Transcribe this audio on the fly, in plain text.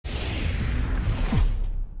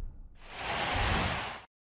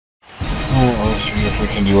we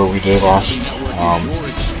can do what we did last time. We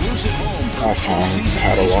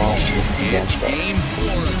had a loss. See if we can bounce back. Game 4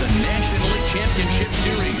 of the National League Championship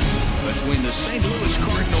Series between the St. Louis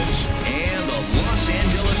Cardinals and the Los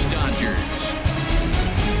Angeles Dodgers.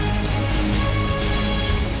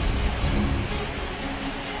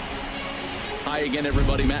 Hi again,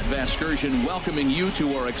 everybody. Matt Vasgersian welcoming you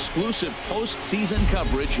to our exclusive postseason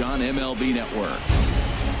coverage on MLB Network.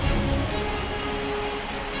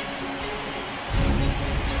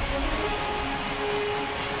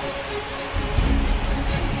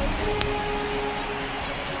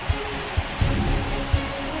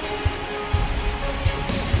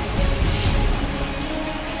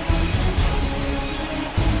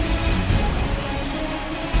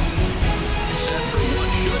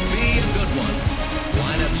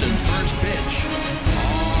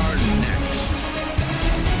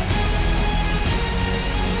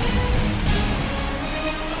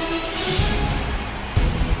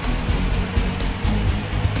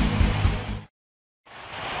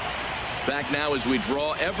 Back now as we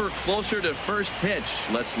draw ever closer to first pitch.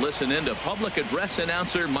 Let's listen in to public address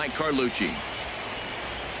announcer Mike Carlucci.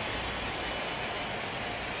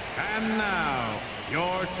 And now,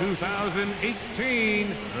 your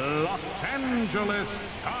 2018 Los Angeles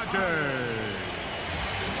Dodgers.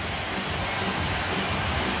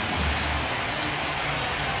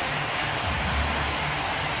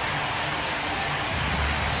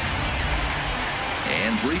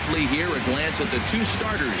 And briefly here, a glance at the two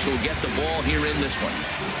starters who'll get the ball here in this one.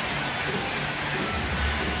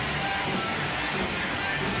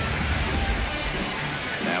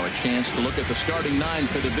 Now a chance to look at the starting nine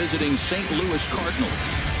for the visiting St. Louis Cardinals.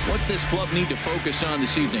 What's this club need to focus on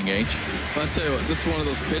this evening, H? I'll tell you what, this is one of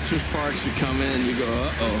those pitcher's parks you come in and you go,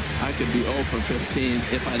 uh-oh, I could be 0 for 15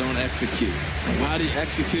 if I don't execute. How do you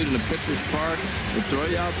execute in a pitcher's park? They throw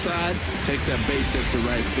you outside, take that base hit to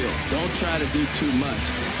right field. Don't try to do too much.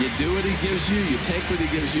 You do what he gives you, you take what he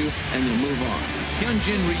gives you, and you move on.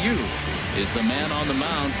 Hyunjin Ryu is the man on the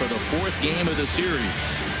mound for the fourth game of the series.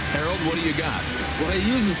 Harold, what do you got? Well, he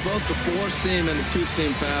uses both the four-seam and the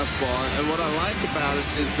two-seam fastball, and what I like about it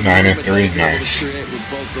is the 9 and movement 3, he's able to nice. create with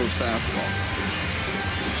both those fastballs.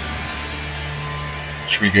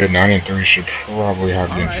 Should be good. 9 and 3 should probably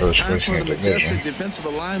have you in first time place for in the the division. majestic defensive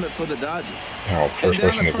alignment for the Dodgers. Hell, first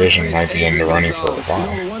place in the division might be in the running for a You while.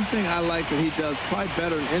 know, the one thing I like that he does quite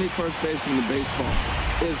better than any first baseman in baseball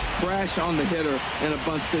is crash on the hitter in a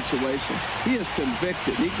bunt situation. He is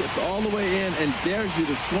convicted. He gets all the way in and dares you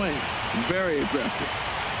to swing. Very aggressive.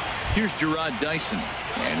 Here's Gerard Dyson,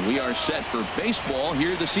 and we are set for baseball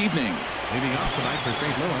here this evening. Leading off tonight for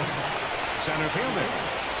St. Louis, center fielder,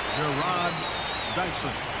 Gerard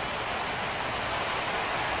Dyson.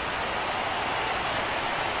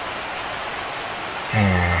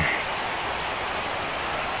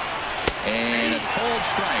 And a cold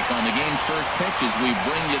strike on the game's first pitch as we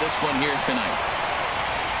bring you this one here tonight.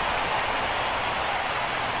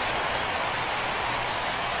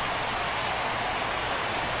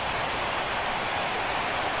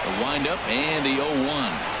 The windup and the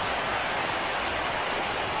 0-1.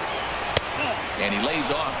 And he lays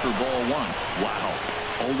off for ball one. Wow.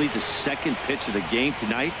 Only the second pitch of the game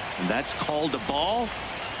tonight, and that's called a ball.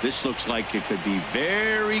 This looks like it could be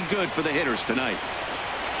very good for the hitters tonight.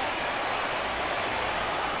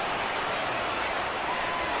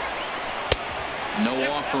 No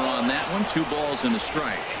offer on that one. 2 balls and a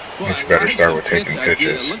strike. He's better start with taking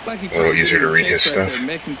pitches. Like a little easier to read his stuff. Right,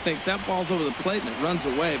 make him think that ball's over the plate and it runs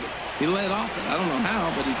away, but he laid off it. I don't know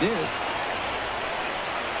how, but he did.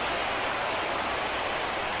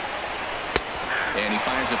 And he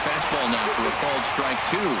fires a fastball now for a called strike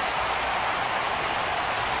 2.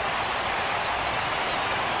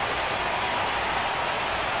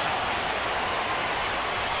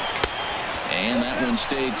 And that one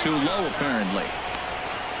stayed too low, apparently.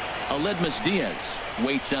 Aledmus Diaz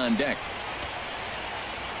waits on deck.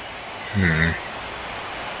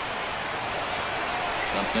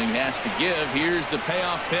 Something has to give. Here's the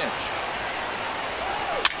payoff pitch.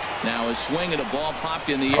 Now a swing and a ball popped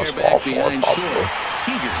in the air back behind short.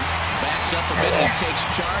 Seager backs up a bit and takes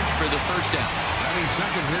charge for the first out. Batting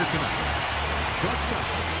second here tonight. Shortstop,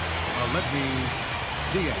 Aledmus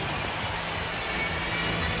Diaz.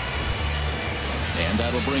 And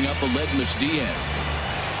that'll bring up Aledmus Diaz.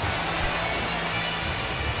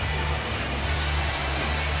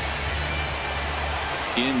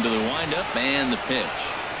 Into the windup and the pitch.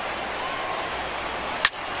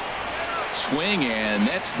 Swing, and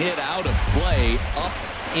that's hit out of play up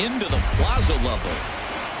into the plaza level.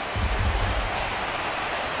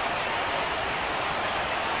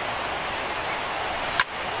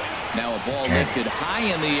 Now a ball lifted high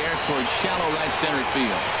in the air towards shallow right center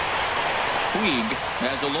field. Puig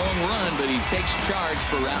has a long run, but he takes charge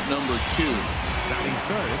for route number 2. Batting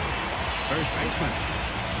third, first baseman,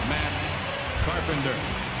 Matt Carpenter.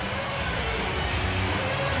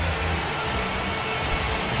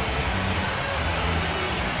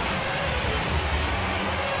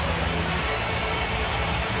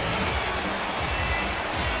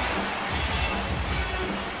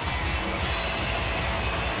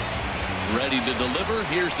 Ready to deliver.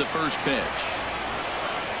 Here's the first pitch.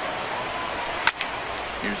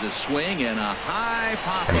 Here's a swing and a high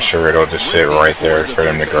pop. I'm sure it'll just sit right there for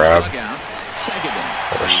them to grab.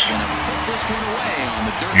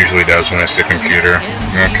 Usually does when it's the computer.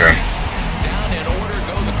 Okay. Down in order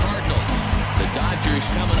go the Cardinals. The Dodgers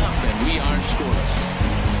coming up, and we aren't scoreless.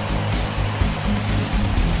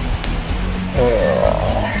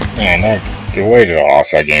 Man, the way to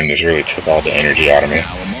off that game just really took all the energy out of me.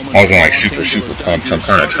 I wasn't like super pumped. I'm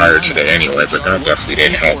kind of tired today anyway, but that definitely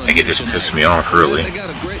didn't help. Like, it just pissed me off really. They got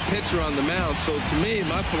a great pitcher on the mound, so to me,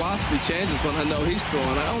 my philosophy changes when I know he's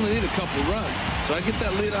throwing. I only need a couple runs, so I get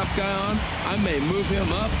that leadoff guy on. I may move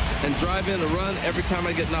him up and drive in a run every time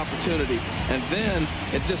I get an opportunity, and then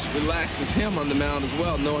it just relaxes him on the mound as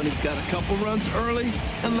well, knowing he's got a couple runs early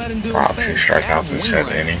and let him do his thing. 2 strikeouts in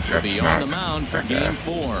 7 innings. That's on the mound for game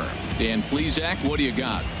 4. Dan Plesac, what do you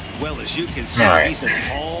got? Well, as you can see, he's a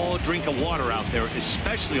tall drink of water out there,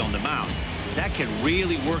 especially on the mound. That can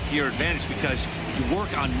really work to your advantage because you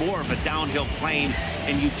work on more of a downhill plane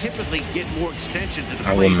and you typically get more extension to the plane.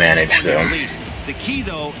 I will manage them. The key,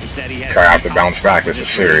 though, is that he has I have to bounce back. This is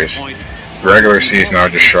serious. Regular season, I'll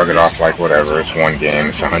just shrug it off like whatever. It's one game.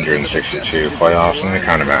 It's 162 playoffs, and it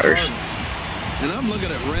kind of matters. And I'm looking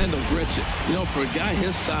at Randall Gritchett. You know, for a guy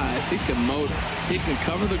his size, he can motor. He can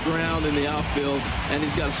cover the ground in the outfield, and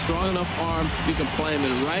he's got a strong enough arm. You can play him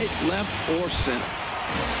in right, left, or center.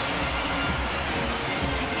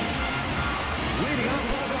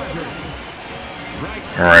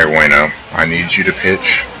 All right, Wayno. I need you to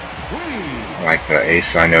pitch like the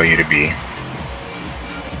ace I know you to be.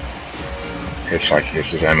 Pitch like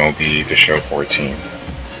this is MLB to show 14.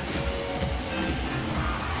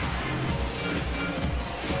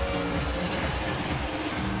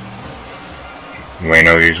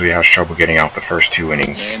 Wayno usually has trouble getting out the first 2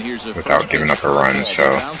 innings without giving up a run,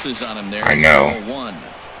 so I know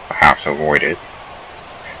I have to avoid it.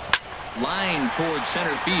 Line towards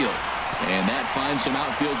center field, and that finds some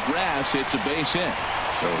outfield grass. It's a base hit.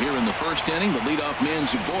 So here in the first inning, the leadoff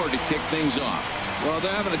man's aboard to kick things off. Well,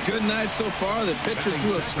 they're having a good night so far. The pitcher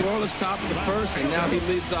threw a scoreless top of the first, and now he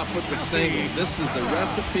leads off with the single. This is the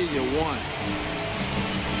recipe you want.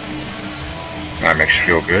 That makes you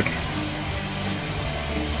feel good.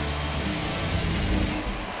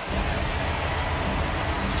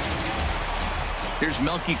 Here's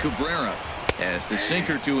Melky Cabrera as the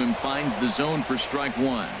sinker to him finds the zone for strike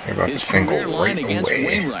 1. His career line against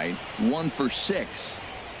Wainwright, 1 for 6.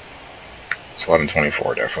 It's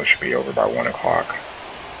 11:24. Definitely should be over by 1 o'clock.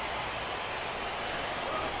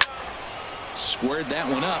 Squared that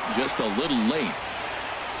one up just a little late.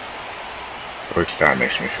 Which that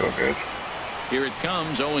makes me feel good. Here it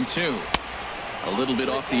comes, 0-2. A little bit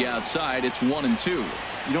off the outside. It's 1-2.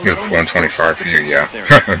 You know, good 125 for you, yeah.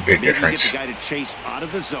 Big difference. You get the guy to chase out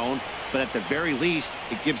of the zone, but at the very least,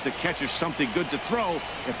 it gives the catcher something good to throw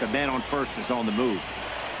if the man on first is on the move.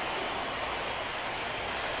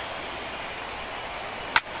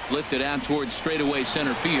 Lifted out towards straightaway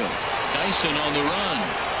center field. Dyson on the run.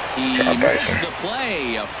 He makes the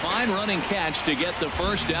play. A fine running catch to get the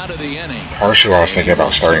first out of the inning. Partially, I was thinking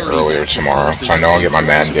about starting earlier tomorrow, so I know I'll get my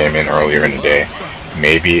Madden game in earlier in the day.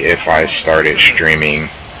 Maybe if I started streaming,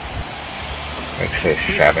 let's say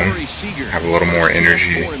 7, have a little more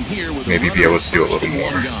energy, maybe be able to do a little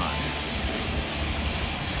more.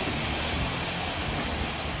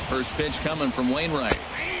 First pitch coming from Wainwright.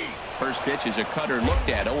 First pitch is a cutter looked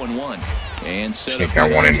at, 0-1. And sneak that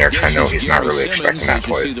one in there because I know he's not really expecting that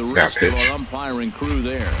play, that pitch.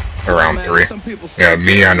 Around 3. Yeah,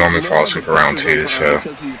 me, I normally fall asleep around 2, so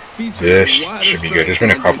this should be good. There's been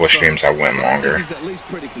a couple of streams that went longer.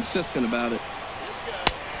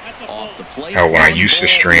 Hell, when I used to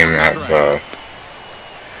stream at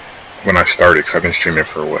when I started, because I've been streaming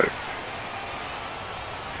for what?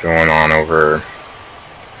 Going on over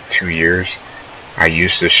 2 years. I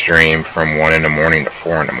used to stream from 1 in the morning to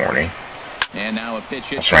 4 in the morning. And now a pitch.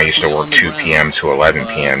 That's when I used to work 2 p.m. to 11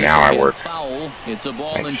 p.m. Now I work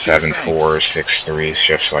like 7, 4, 6, 3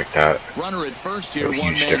 shifts like that. Runner at first here, a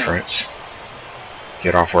huge difference.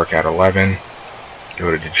 Get off work at 11,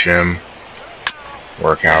 go to the gym,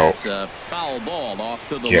 work out, It's a foul ball off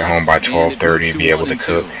to the get home by left, and it 12:30, moves be to able to 1-2.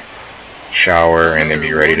 cook, shower, and then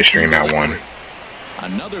be ready to stream at 1.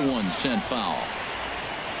 Another one sent foul.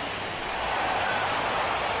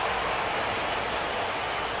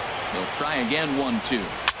 They'll try again, 1-2.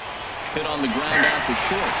 Hit on the ground out to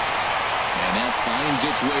short. And that finds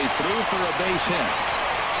its way through for a base hit.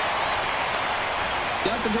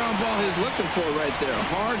 Got the ground ball he's looking for right there. A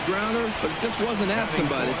hard grounder, but it just wasn't at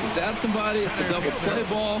somebody. If it's at somebody, it's a double play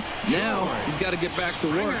ball. Now he's got to get back to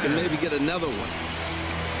work and maybe get another one.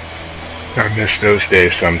 I miss those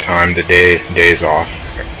days sometime. The days off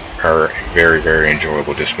are very, very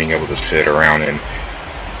enjoyable. Just being able to sit around and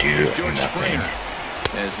do nothing.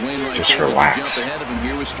 Just relax.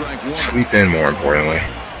 Sleep in, more importantly.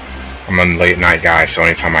 I'm a late night guy, so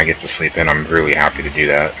anytime I get to sleep in, I'm really happy to do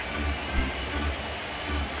that.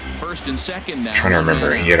 First and second now. Trying to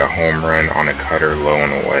remember, he hit a home run on a cutter low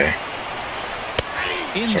and away.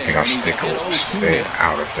 So I think I'll stay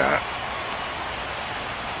out of that.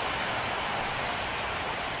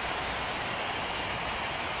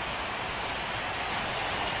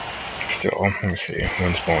 Still, let me see,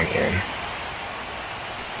 one's going in.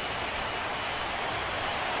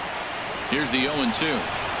 Here's the 0-2.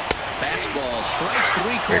 Fastball, strike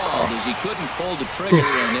 3 called as he couldn't pull the trigger,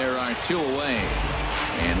 and there are 2 away.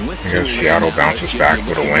 And with I guess Seattle bounces back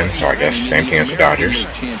with a win, so I guess same thing as the Dodgers.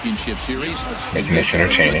 Championship Series. Making this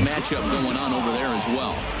entertaining. Matchup going on over there as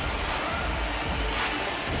well.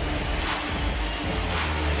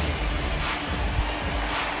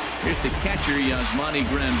 Here's the catcher, Yasmani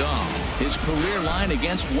Grandal. His career line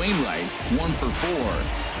against Wainwright, 1 for 4.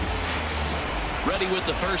 Ready with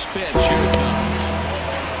the first pitch. Here it comes.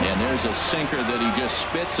 And there's a sinker that he just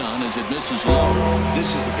spits on as it misses low.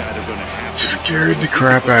 This is the guy they're going to have to scared the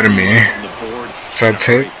crap out of me.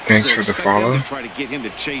 Subtape, thanks for the follow. Try to get him to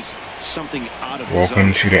chase something out of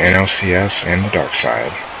Welcome to the NLCS and the dark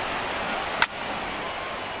side.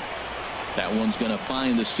 That one's going to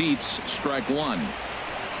find the seats. Strike 1.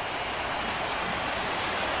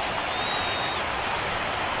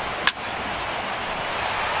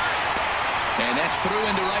 And that's through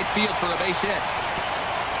into right field for a base hit.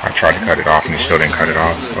 I tried to cut it off and he still didn't cut it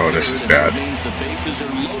off. Oh, this is bad. Means the bases are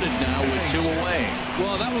loaded now with 2 away.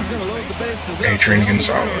 Well, that one's going to load the bases up. Adrian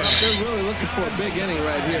Gonzalez. They're really looking for a big inning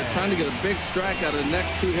right here, trying to get a big strike out of the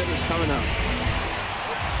next 2 hitters coming up.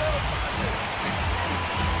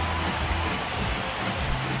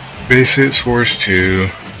 Base hit scores 2.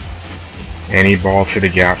 Any ball to the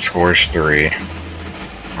gap scores 3.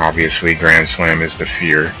 Obviously, grand slam is the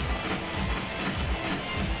fear.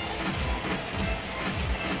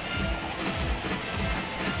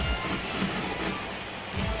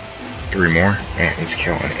 Three more. Man, he's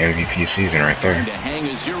killing MVP season right there. To hang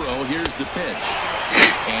a 0, here's the pitch.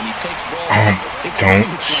 And he takes ball. Don't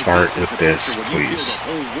start with this, please.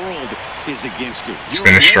 It's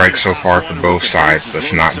been a strike so far for both sides.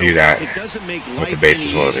 Let's not do that with the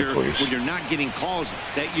bases loaded, please. When you're not getting calls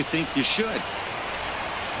that you think you should.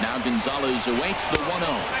 Now Gonzalez awaits the 1-0.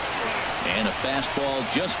 And a fastball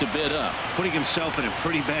just a bit up. Putting himself in a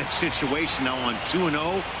pretty bad situation now on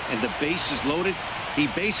 2-0 and the base is loaded. He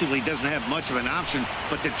basically doesn't have much of an option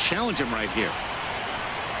but to challenge him right here.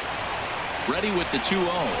 Ready with the 2-0.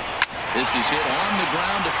 This is hit on the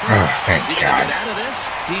ground to first. Oh, thank is he God. going to get out of this?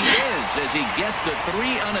 He is, as he gets the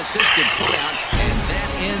 3 unassisted putout, and that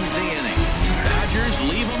ends the inning. Dodgers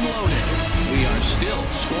leave them loaded. We are still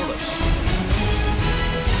scoreless.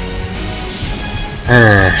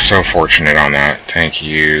 So fortunate on that. Thank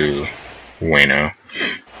you, Bueno.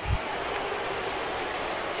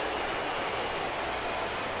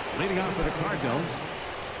 Leading off for the Cardinals,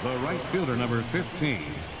 the right fielder, number 15.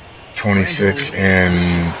 26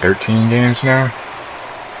 in 13 games now.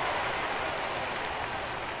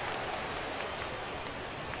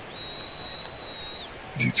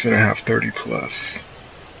 Dude's gonna have 30 plus.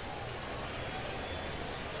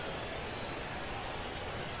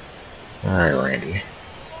 Alright, Randy.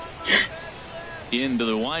 Into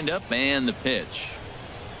the windup and the pitch.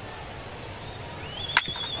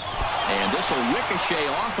 And this will ricochet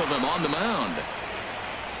off of him on the mound.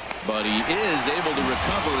 But he is able to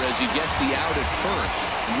recover as he gets the out at first.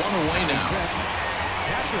 1 away now.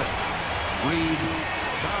 Catcher, Reed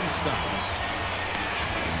Comstock.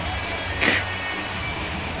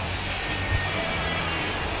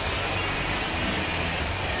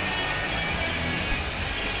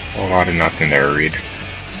 A lot of nothing there, Reed.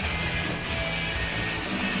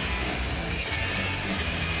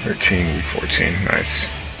 13, 14, nice.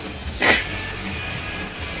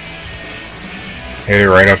 Hit it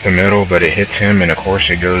right up the middle, but it hits him, and of course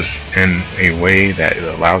it goes in a way that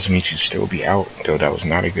allows me to still be out, though that was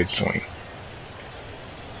not a good swing.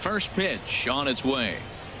 First pitch on its way.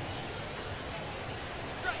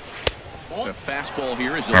 The fastball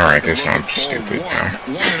here is alright, this sounds stupid now.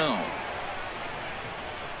 1-0.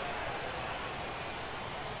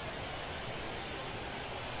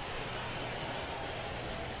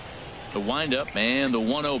 The windup and the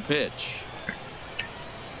 1-0 pitch.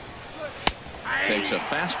 Takes a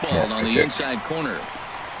fastball on the inside corner.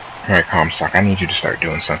 Alright, Comstock, I need you to start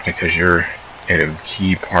doing something because you're at a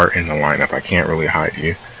key part in the lineup. I can't really hide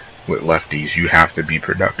you with lefties. You have to be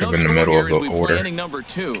productive in the middle of the order. Inning number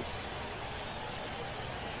 2.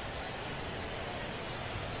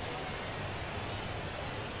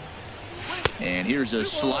 And here's a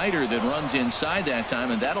slider that runs inside that time,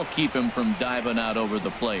 and that'll keep him from diving out over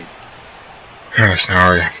the plate. So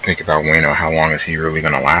now I have to think about Waino. How long is he really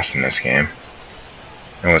going to last in this game?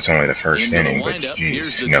 I know it's only the first inning, but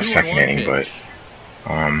geez, you know, second inning, but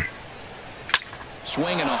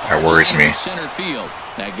that worries me. Center field.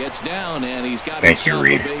 That gets down, and he's got Thank you,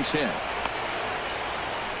 Reed. Base hit.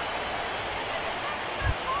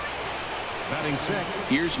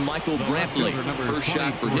 Here's Michael Brantley. First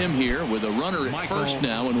shot for him here with a runner at first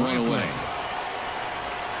now and one away.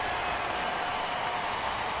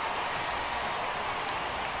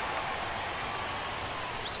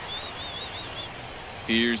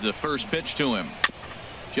 Here's the first pitch to him.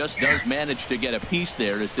 Just does manage to get a piece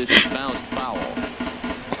there as this is bounced foul.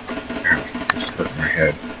 Just hurt my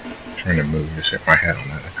head. I'm trying to move, just hit my head on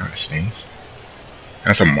that. That kind of stings.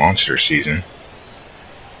 That's a monster season.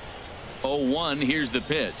 0-1, here's the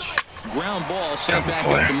pitch. Ground ball sent back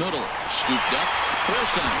up the middle. Scooped up.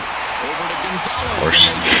 Forsythe over to Gonzalez.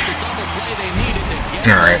 And they get the double play they needed to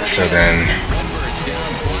get. Alright, so then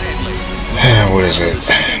what is it?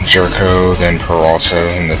 Jerko, then Peralta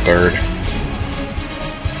in the third.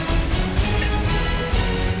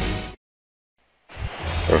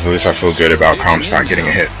 So at least I feel good about Comstock getting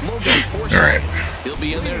a hit. Alright. He'll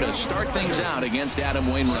be in there to start things out against Adam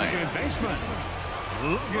Wainwright.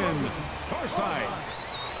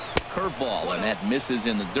 Curveball, and that misses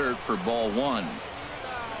in the dirt for ball 1.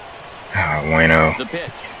 Waino. The pitch.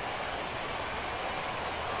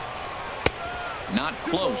 Not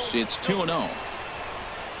close. It's 2-0.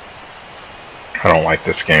 I don't like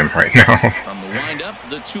this game right now. From the windup,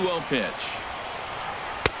 the 2-0 pitch.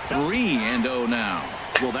 3-0 now.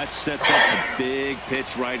 Well, that sets up a big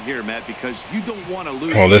pitch right here, Matt, because you don't want to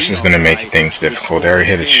lose. Well, this is going to make things difficult. They already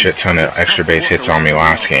hit a shit ton of extra base hits on me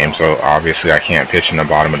last game, so obviously I can't pitch in the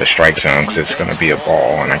bottom of the strike zone because it's going to be a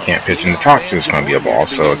ball, and I can't pitch in the top because it's going to be a ball,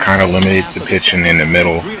 so it kind of limited the pitching in the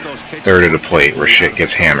middle third of the plate where shit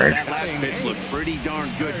gets hammered.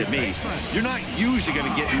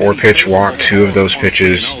 4-pitch walk, 2 of those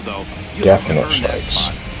pitches, definite strikes.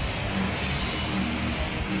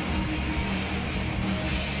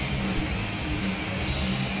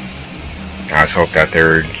 I just hope that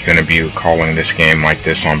they're going to be calling this game like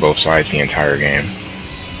this on both sides the entire game.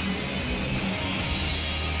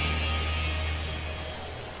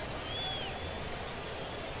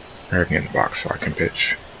 Everything in the box so I can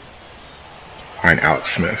pitch. Find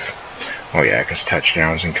Alex Smith. Oh yeah, because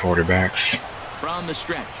touchdowns and quarterbacks. From the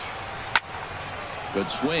stretch. Good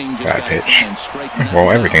swing. Just bad pitch.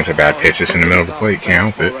 Well, everything's a bad pitch. It's in the middle of the plate.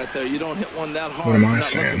 Can't help it. What am I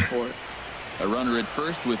saying? A runner at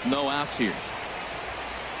first with no outs here.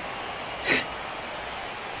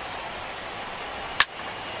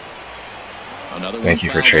 Thank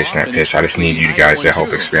you for chasing that pitch. I just need you guys to help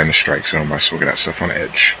expand the strike zone by swinging that stuff on the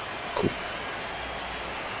edge. Cool.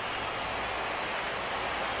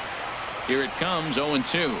 Here it comes,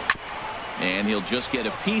 0-2. And he'll just get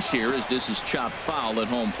a piece here as this is chopped foul at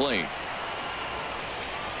home plate.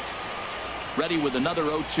 Ready with another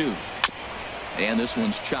 0-2. And this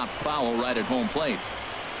one's chopped foul right at home plate.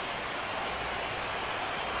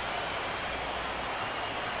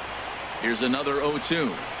 Here's another 0-2.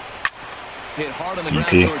 Hit hard on the ground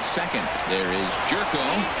towards second. There is Jerko.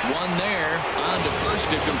 One there. On to first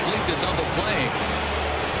to complete the double play.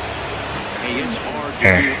 Hey, it's hard to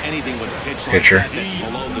do anything with a pitch like that that's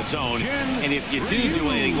below the zone. And if you do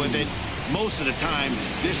anything with it, most of the time,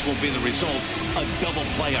 this will be the result. A double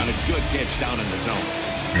play on a good pitch down in the zone.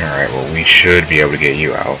 Alright, well, we should be able to get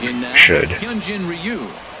you out. Should. Hyunjin Ryu.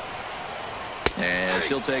 As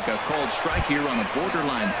he'll take a called strike here on a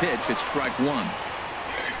borderline pitch. It's strike 1.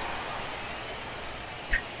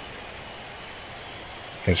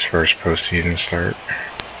 His first postseason start.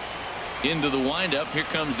 Into the windup. Here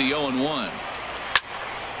comes the 0-1.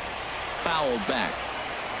 Fouled back.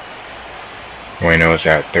 Wayno is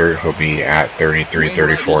at third. He'll be at 33,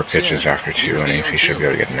 34 pitches after 2 innings. He should be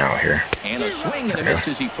able to get an out here. And a swing and a miss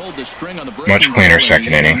as he pulled the string on the Much cleaner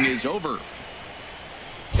second inning. Is over.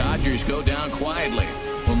 Dodgers go down quietly.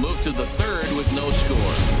 We'll move to the third with no score.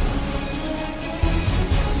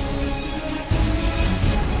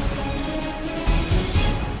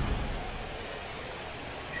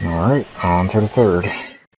 Alright, on to the third.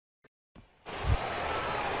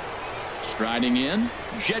 Striding in,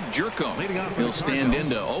 Jed Jerko. He'll stand in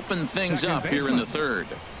to open things up here in the third.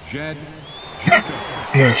 Jed.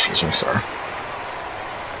 Excuse me, sorry.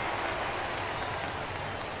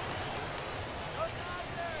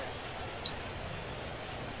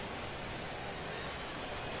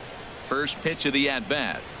 First pitch of the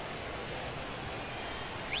at-bat.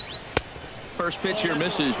 First pitch here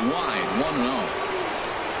misses wide, 1-0.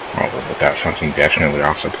 Oh, but that's something definitely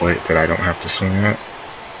off the plate that I don't have to swing at.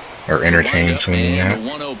 Or entertain swinging at. The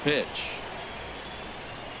 1-0 pitch.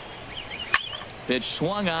 Pitch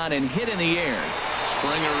swung on and hit in the air.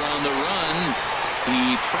 Springer on the run.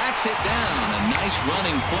 He tracks it down. A nice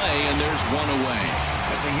running play, and there's one away.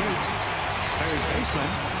 Stepping in, third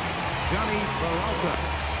baseman, Johnny Peralta.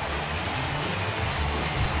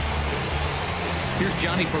 Here's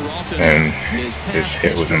Johnny Peralta. And his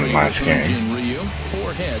hit was in the last game.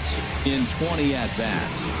 4 hits in 20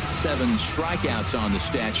 at-bats. 7 strikeouts on the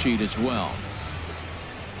stat sheet as well.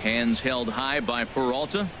 Hands held high by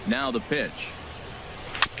Peralta. Now the pitch.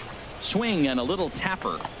 Swing and a little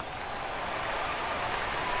tapper.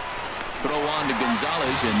 Throw on to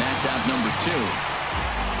Gonzalez, and that's out number 2.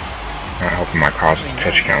 Not helping my cause with the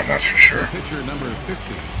pitch count, that's for sure. Pitcher number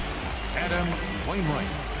 50, Adam Wainwright.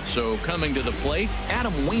 So coming to the plate,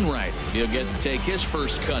 Adam Wainwright. He'll get to take his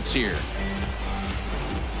first cuts here.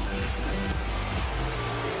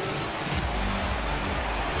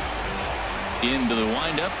 Into the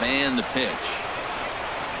windup and the pitch.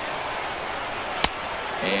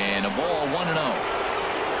 And a ball, 1-0.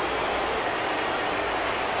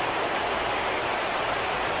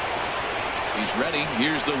 He's ready.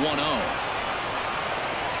 Here's the 1-0.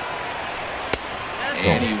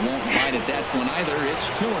 And he won't bite at that one either. It's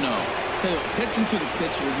 2-0. Tell you, pitching to the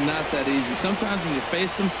pitcher is not that easy. Sometimes when you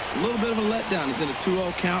face him, a little bit of a letdown. He's in a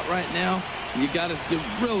 2-0 count right now. You got to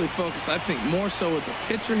really focus, I think, more so with the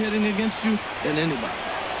pitcher hitting against you than anybody.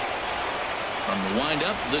 From the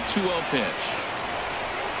windup, the 2-0 pitch.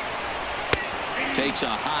 Takes a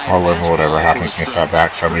high. I'll live with whatever happens since that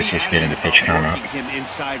back, so somebody's just getting the pitch count up.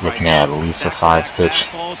 Looking at least a 5 pitch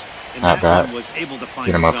at bat.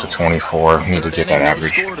 Get him up to 24. Need to get that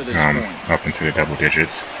average up into the double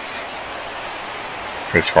digits.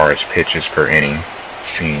 As far as pitches per inning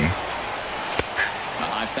seen. A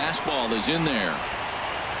high fastball is in there.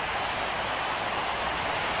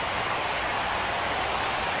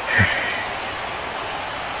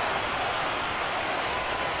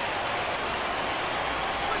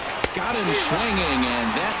 Got him swinging, and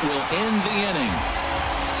that will end the inning.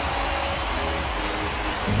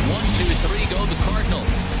 1, 2, 3 go the Cardinals.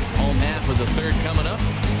 Home half of the third coming up.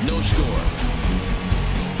 No score.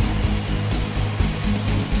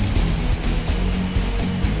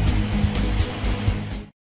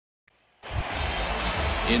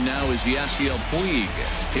 In now is Yasiel Puig.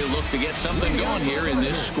 He'll look to get something going here in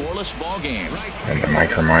this scoreless ball game. And the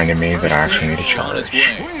mic reminded me that I actually need to charge.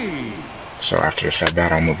 So after this at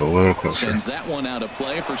bat, I'll move a little closer. Sends that one out of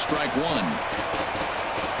play for strike 1.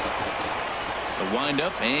 The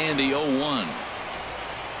windup and the 0-1.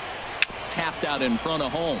 Tapped out in front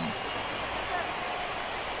of home.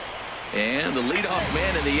 And the leadoff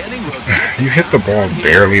man in the inning. You hit the ball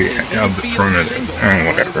barely out the front of it.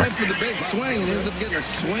 Whatever.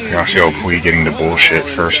 Yasiel Puig getting the bullshit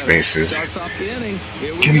first bases.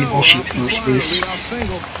 Getting the bullshit first base.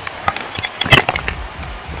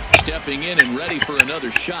 Stepping in and ready for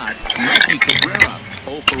another shot. Lucky Cabrera.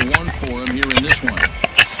 0 for 1 for him here in this one.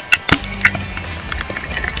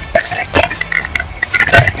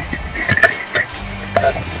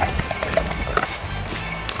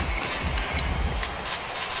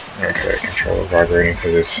 Okay, controller vibrating for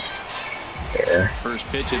this. There. First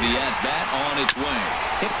pitch of the at-bat on its way.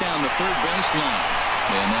 Hit down the third baseline.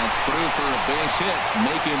 And that's through for a base hit.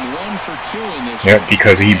 Make him 1 for 2 in this. Yep,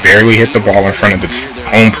 because he barely hit the ball in front of the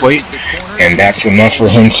home plate, and that's enough for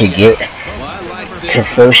him to get to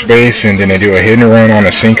first base, and then they do a hit and run on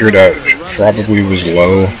a sinker that probably was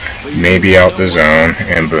low, maybe out the zone,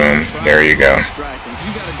 and boom, there you go.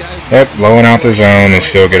 Yep, low and out the zone and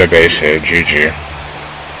still get a base hit. GG.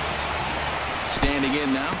 Standing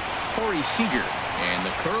in now, Corey Seager.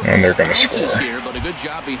 And they're going to score. Here, but a good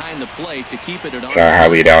job behind the plate to keep it at so I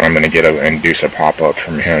highly doubt I'm going to get an induce a pop-up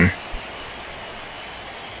from him.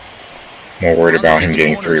 More worried about him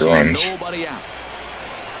getting 3 runs.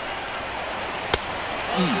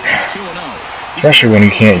 Especially when you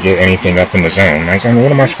can't get anything up in the zone. Like, I mean,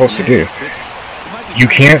 what am I supposed to do? You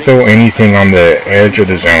can't throw anything on the edge of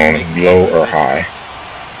the zone, low or high.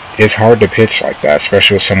 It's hard to pitch like that,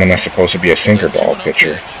 especially with someone that's supposed to be a sinker ball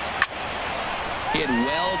pitcher.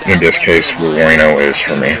 In this case, Bueno is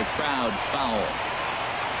for me.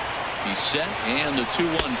 He's set, and the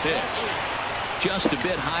 2-1 pitch. Just a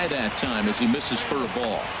bit high that time as he misses for a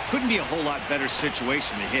ball. Couldn't be a whole lot better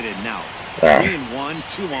situation to hit it now. Wow. 3-1,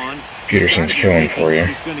 2-on. Peterson's killing for you.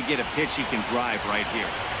 He's going to get a pitch he can drive right here.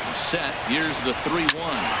 Set. Here's the 3-1.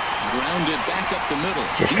 Grounded back up the middle.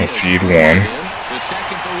 Just concede 1. The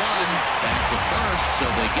second for 1. Back to first, so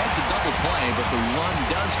they get the double play, but the run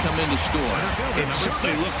does come in to score. It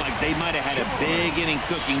certainly looked like they might have had a big inning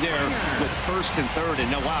cooking there with first and third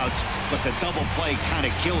and no outs, but the double play kind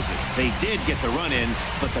of kills it. They did get the run in,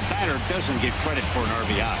 but the batter doesn't get credit for an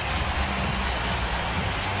RBI.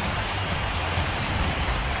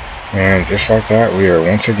 And just like that, we are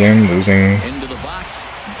once again losing into the box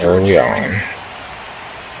early on.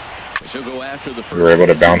 So go after the first. We were able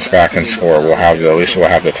to bounce back and score. We'll have at least we'll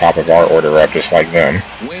have the top of our order up just like them.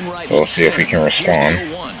 So we'll see if we can respond.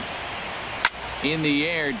 In the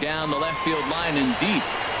air, down the left field line and deep.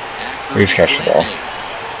 Please catch the ball.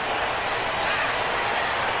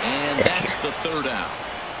 And that's the 3rd out.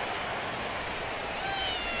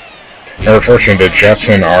 Unfortunately, the Jets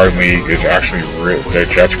in our league is actually the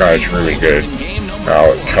Jets guy is really good.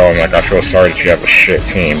 I'll tell him, like, I feel sorry that you have a shit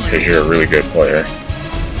team because you're a really good player.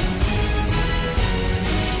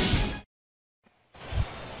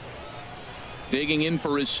 Digging in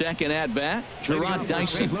for his second at-bat, Gerard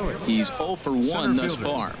Dyson. He's 0 for 1 thus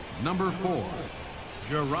far. Number 4,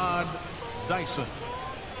 Gerard Dyson.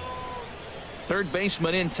 Third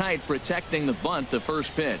baseman in tight, protecting the bunt, the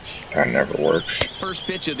first pitch. That never works. First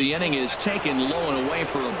pitch of the inning is taken low and away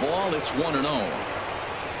for a ball. It's 1-0.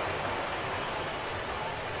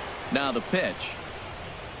 Now the pitch.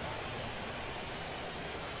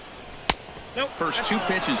 Nope. First 2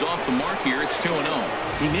 pitches off the mark here. It's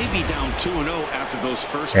 2-0. He may be down 2-0 after those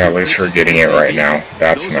first 2 at least we're getting it right now.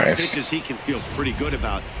 That's those nice. Are pitches he can feel pretty good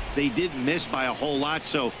about. They did miss by a whole lot,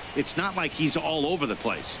 so it's not like he's all over the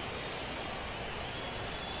place.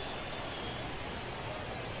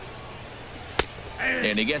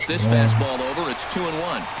 And he gets this fastball over. It's 2-1.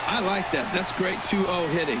 I like that. That's great 2-0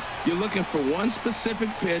 hitting. You're looking for one specific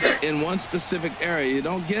pitch in one specific area. You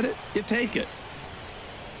don't get it, you take it.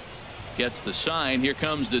 Gets the sign. Here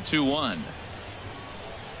comes the 2-1.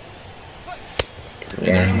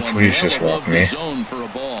 Please just walk me. Zone for a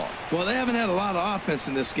ball. Well, they haven't had a lot of offense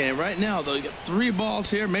in this game. Right now, though, you got 3 balls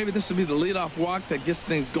here. Maybe this will be the leadoff walk that gets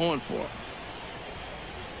things going for them.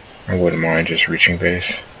 I wouldn't mind just reaching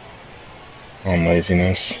base on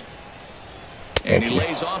laziness. And he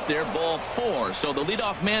lays off there, ball 4. So the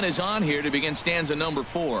leadoff man is on here to begin stanza number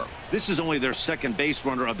 4. This is only their second base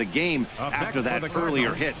runner of the game after that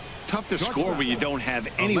earlier hit. Tough to score when you don't have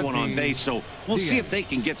anyone on base, so we'll see if they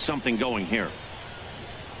can get something going here.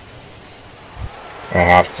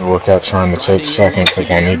 I'll have to look at trying to take second because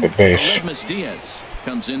I need the base. Diaz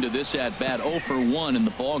comes into this at bat 0 for 1 in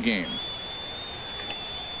the ball game.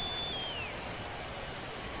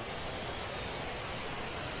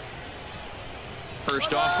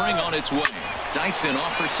 First offering on its way. Dyson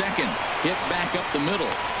off for second. Hit back up the middle.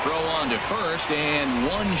 Throw on to first, and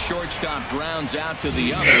one shortstop grounds out to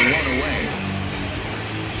the other, 1 away.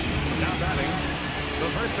 Now batting, the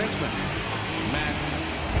first baseman, Matt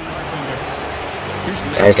Carpenter.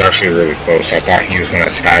 That was actually really close. I thought he was going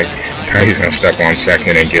to tag. I thought he was going to step on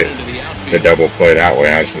second and get the double play that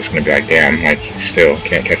way. I was just going to be like, damn, like, still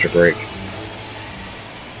can't catch a break.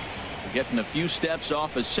 Getting a few steps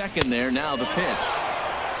off a second there. Now the pitch.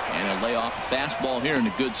 And a lay off fastball here in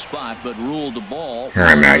a good spot, but ruled the ball. All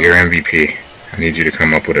right, Matt, you're MVP. I need you to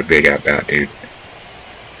come up with a big at-bat, dude.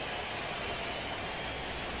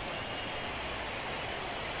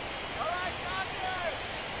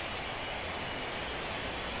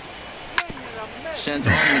 Sent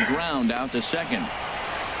on the ground out to second.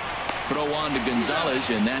 Throw on to Gonzalez,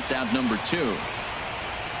 and that's out number 2.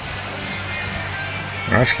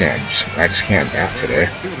 I just can't bat today.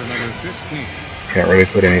 Can't really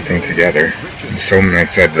put anything together. So like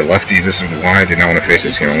I said, the lefties, this is why I did not want to face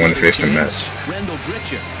this game. I wanted to face the Mets. Rendell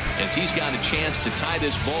Gritcher, as he's got a chance to tie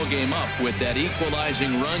this ball game up with that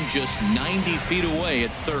equalizing run just 90 feet away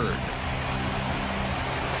at third.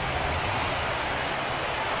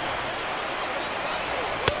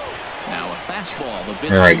 Now a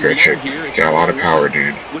fastball. All right, Gritcher. Got a lot of power,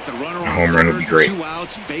 dude. With the runner a home run would be great. 2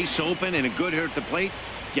 outs, base open, and a good hit at the plate.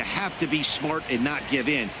 You have to be smart and not give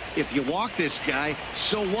in. If you walk this guy,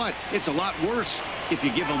 so what? It's a lot worse if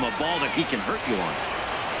you give him a ball that he can hurt you on.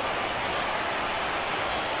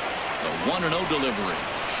 The 1-0 delivery.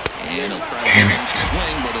 And he'll try to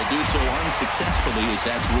swing, but he'll do so unsuccessfully as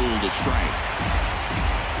that's ruled a strike.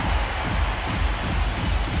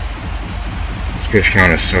 This pitch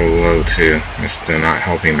count is so low, too. It's not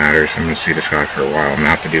helping matters. I'm going to see this guy for a while. I'm going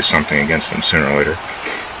to have to do something against him sooner or later.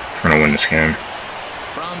 I'm going to win this game.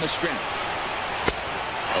 From the stretch.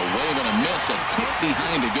 A wave and a miss. A tip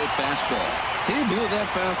behind a good fastball. He blew that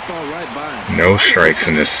fastball right by him. No strikes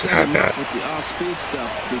in this at-bat. With the off-speed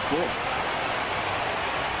stuff before.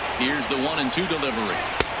 Here's the 1-2 delivery.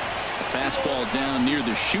 The fastball down near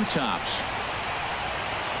the shoe tops.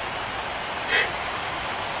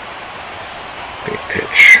 Big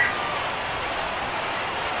pitch.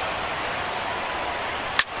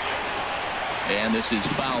 And this is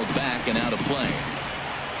fouled back and out of play.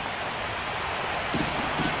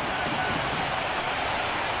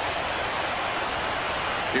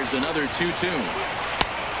 Here's another 2-2.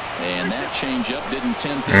 And that changeup didn't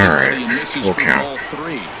tempt anybody and misses for ball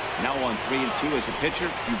 3. Now on 3 and 2 as a pitcher,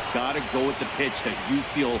 you've got to go with the pitch that you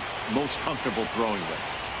feel most comfortable throwing with.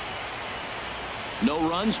 No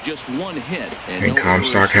runs, just 1 hit. And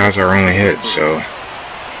Comstock has our only hit, so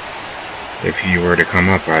if he were to come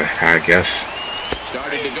up, I guess.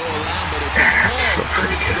 Started to go around, but it's a ball.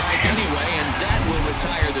 Third strike anyway, and that will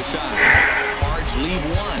retire the side. Cards leave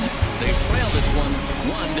 1. They trail this one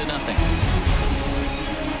 1-0.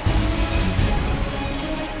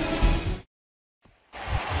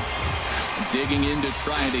 Digging in to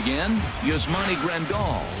try it again, Yasmani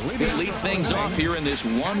Grandal. He'll lead things off here in this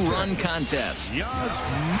 1-run contest.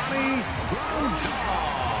 Yasmani Grandal.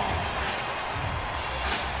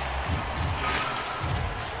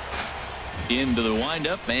 Into the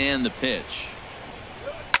windup and the pitch.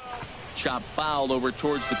 Chop fouled over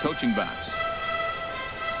towards the coaching box.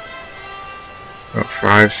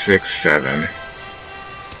 5, 6, 7.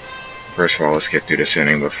 First of all, let's get through this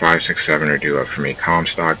inning, but 5, 6, 7 are due up for me.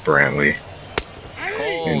 Comstock, Brantley,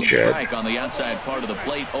 and Jed. Strike on the outside part of the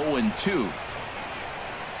plate, 0-2.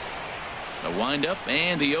 The windup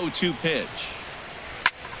and the 0-2 pitch.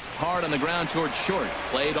 Hard on the ground towards short.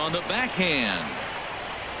 Played on the backhand.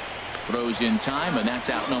 Throws in time, and that's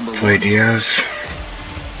out number 1. Play Diaz.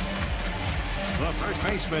 The first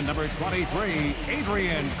baseman, number 23,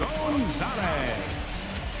 Adrian Gonzalez.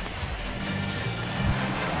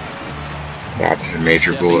 That's a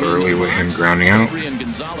major bullet early with him grounding out. Adrian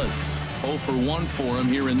Gonzalez, 0 for 1 for him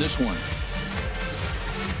here in this one.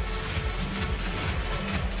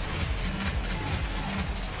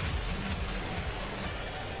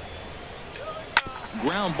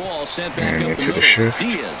 Ground ball sent back up the middle.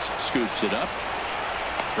 Diaz scoops it up.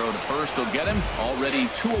 Throw to first will get him. Already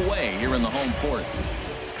 2 away here in the home court.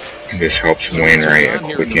 This helps Wainwright a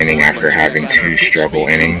quick inning after having 2 struggle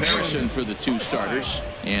innings. For the 2 starters,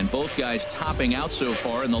 and both guys topping out so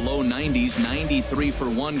far in the low 90s. 93 for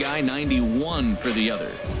one guy, 91 for the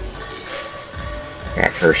other.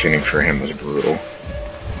 That first inning for him was brutal.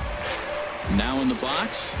 Now in the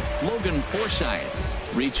box, Logan Forsythe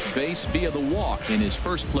reached base via the walk in his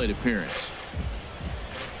first plate appearance.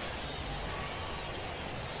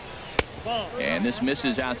 And this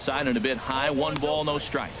misses outside and a bit high. 1 ball, no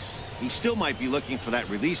strikes. He still might be looking for that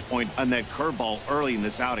release point on that curveball early in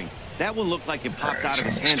this outing. That one looked like it popped out of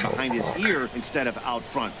his hand behind his ear instead of out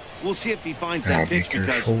front. We'll see if he finds that pitch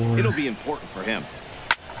because it'll be important for him.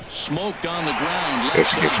 Smoked on the ground.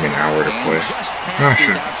 This gives me an hour to play. I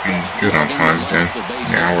should be good on time then.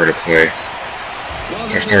 An hour to play.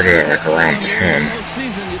 I started at like around 10.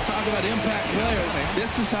 Season, you talk about impact players.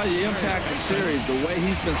 This is how you impact the series, the way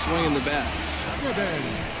he's been swinging the bat.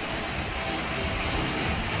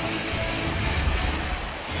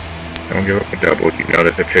 Don't give up a double. You know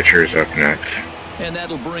that the pitcher is up next. And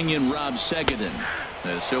that'll bring in Rob Segedin.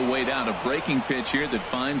 So wait out a breaking pitch here that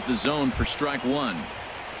finds the zone for strike 1.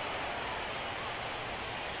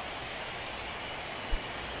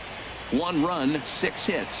 One run, 6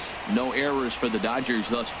 hits. No errors for the Dodgers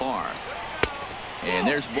thus far. And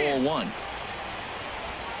there's ball 1.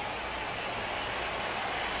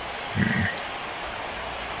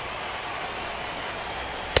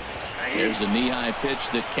 There's a knee-high pitch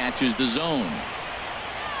that catches the zone.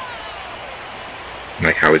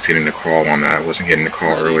 Like how he's getting the call on that. I wasn't getting the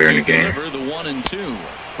call earlier in the game. The 1-2.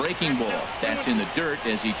 Breaking ball. That's in the dirt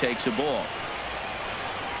as he takes a ball.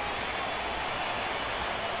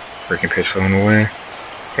 Breaking pitch going away.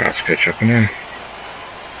 Fast pitch up and in.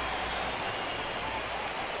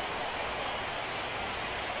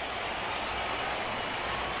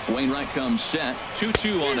 Wainwright comes set.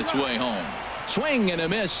 2-2 on its way home. Swing and a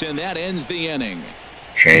miss, and that ends the inning.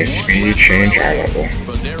 Change speed, change eye level.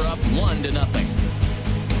 But they're up 1-0.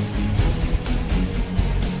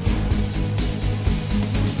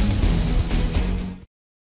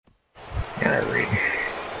 Alright, Reed.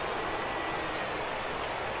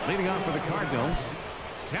 Leading off for the Cardinals,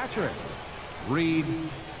 catcher, Reed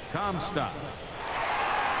Comstock.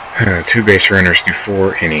 2 base runners through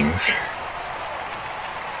 4 innings.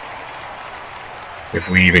 If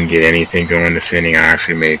we even get anything going this inning, I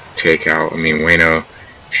actually may take out. I mean, Waino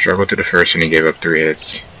struggled to the first and he gave up 3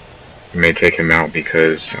 hits. I may take him out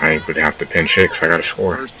because I would have to pinch hit because I got to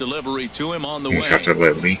score. First delivery to him on the You way. just have to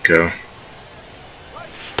let Leak go.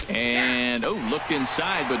 And, looked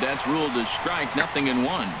inside, but that's ruled as strike. 0-1.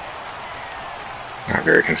 Not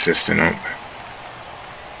very consistent up.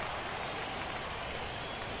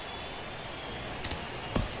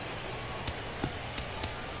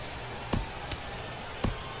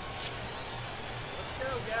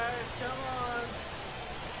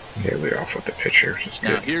 Get lead off with the pitcher, which is good.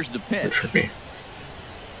 Now here's the pitch. Good for me.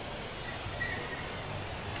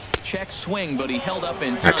 Check swing, but he held up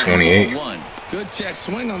in time. At 28. Good check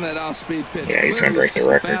swing on that off-speed pitch. Yeah, he's gonna break the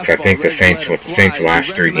records. I think the Saints with the Saints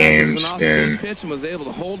last 3 games, then pitch and was able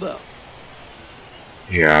to hold up.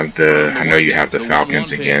 you have the. I know you have the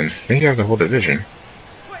Falcons again. I think you have the whole division.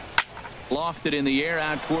 Lofted in the air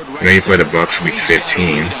out toward right. Then you play the Bucks week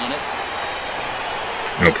 15.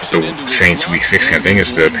 Nope, the Saints week 16. I think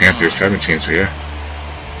it's the Panthers 17. So yeah.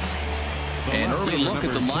 An early look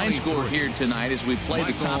at the line score here tonight as we play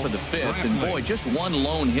the top of the 5th. And boy, just one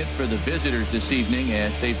lone hit for the visitors this evening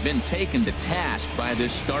as they've been taken to task by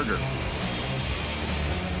this starter.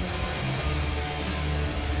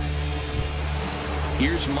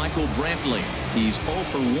 Here's Michael Brantley. He's 0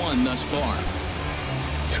 for 1 thus far.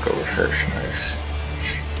 Let's go with first. Nice.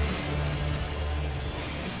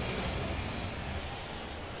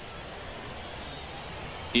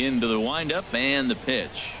 Into the windup and the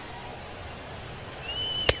pitch.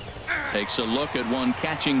 Takes a look at one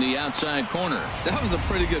catching the outside corner. That was a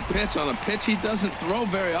pretty good pitch on a pitch he doesn't throw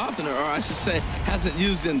very often, or I should say hasn't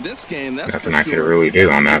used in this game. That's Nothing I could really do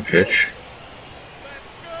on that pitch.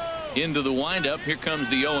 Into the windup. Here comes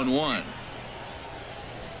the 0-1.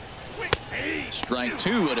 Strike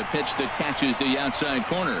 2 at a pitch that catches the outside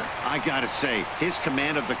corner. I gotta say, his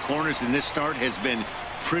command of the corners in this start has been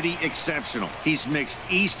pretty exceptional. He's mixed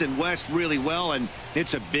east and west really well, and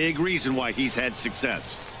it's a big reason why he's had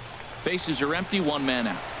success. Bases are empty, 1 man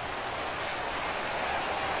out.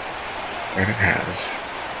 That it has.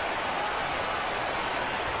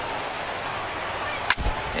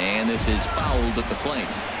 And this is fouled at the plate.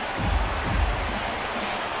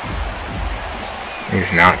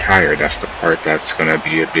 He's not tired. That's the part that's going to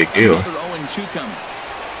be a big deal. Another 0-2 coming.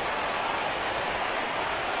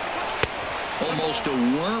 Almost a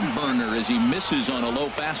worm burner as he misses on a low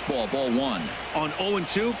fastball, ball 1. On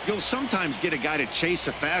 0-2, you'll sometimes get a guy to chase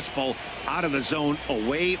a fastball out of the zone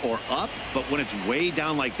away or up, but when it's way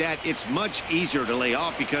down like that, it's much easier to lay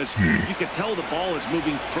off because you can tell the ball is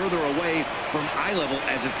moving further away from eye level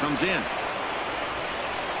as it comes in.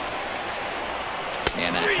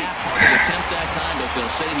 And a half-hearted attempt that time, but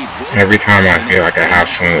they'll say he... Every time I feel like I have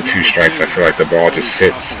swing with 2 strikes, I feel like the ball just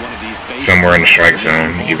sits somewhere in the strike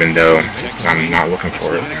zone, even though I'm not looking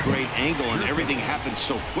for it.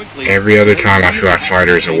 Every other time I feel like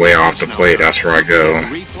sliders are way off the plate, that's where I go.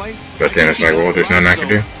 But then it's like, well, there's nothing I can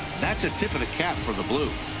do. That's a tip of the cap for the Blue.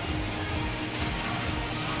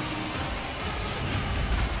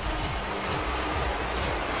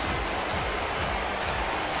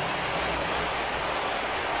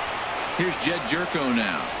 Here's Jed Jerko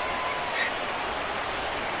now.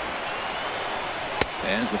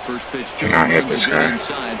 As the first pitch to not hit this guy.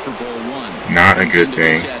 Inside for ball 1. Not a good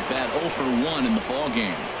thing. At bat 0 for 1 in the ball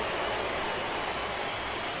game.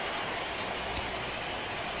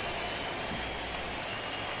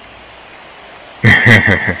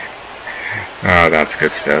 Oh, that's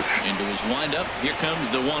good stuff. Into his windup. Here comes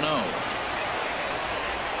the 1-0.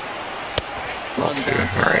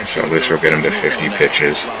 Alright, so at least we'll get him to 50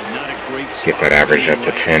 pitches. Get that average up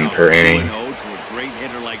to 10 per inning.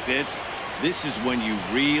 This is when you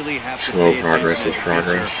really have to Slow progress is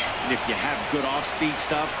progress. And if you have good off-speed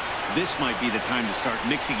stuff, this might be the time to start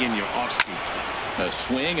mixing in your off-speed stuff. A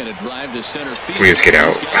swing and a drive to center field. Please get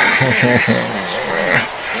out. Going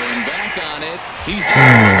back on it. He's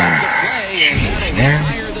back to play, and that'll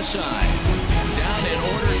retire the side. Down in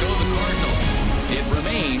order go the Cardinals. It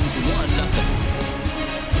remains 1-0.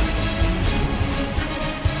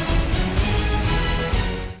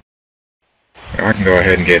 I I can go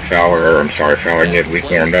ahead and get Fowler, or I'm sorry, Fowler and get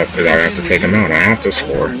Leak warmed up because I have to take him out. I have to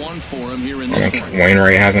score.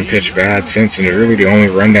 Wainwright hasn't pitched bad since, and really the only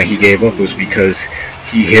run that he gave up was because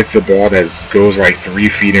he hits a ball that goes like 3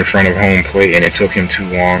 feet in front of home plate, and it took him too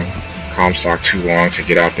long, Comstock too long to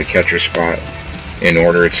get out the catcher spot in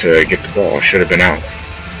order to get the ball. Should have been out.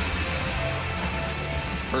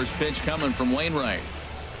 First pitch coming from Wainwright.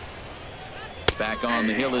 Back on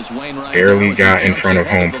the hill is Wainwright. Barely got in front of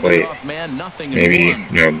home plate. Maybe,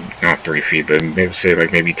 not 3 feet, but maybe say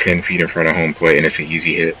like maybe 10 feet in front of home plate, and it's an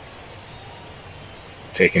easy hit.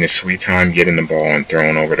 Taking his sweet time, getting the ball and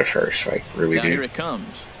throwing over to first, like really now deep. Here it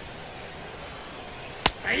comes.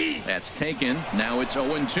 That's taken. Now it's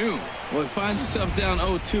 0-2. Well, he finds himself down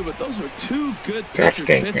 0-2, but those are 2 good That's pitchers.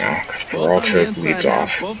 the thing now, because Peralta leads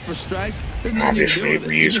off. Both for strikes. Obviously,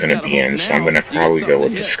 Ryu's going to be in, so I'm going to probably go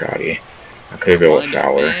with the Scotty. I could go with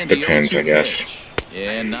Fowler. Depends, I guess.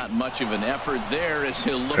 Yeah, not much of an effort there as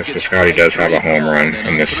he'll look at because Scotty does have a home run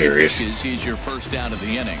in this series. He's your first out of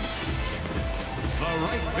the inning. The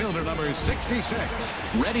right fielder, number 66.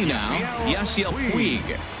 Ready now, Yasiel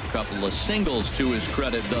Puig. Couple of singles to his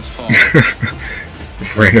credit thus far.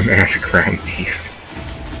 Random ass ground beef.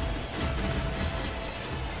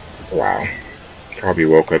 Wow. Probably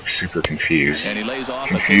woke up super confused. And he lays off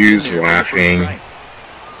confused, laughing.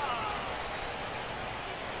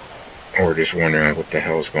 Or just wondering what the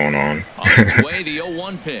hell's going on. On its way, the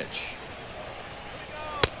 0-1 pitch.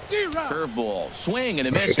 Curveball, swing and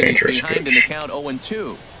a miss, and he's behind in the count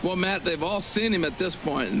 0-2. Well, Matt, they've all seen him at this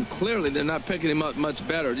point, and clearly they're not picking him up much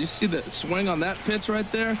better. Do you see the swing on that pitch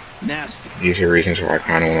right there? Nasty. These are reasons why I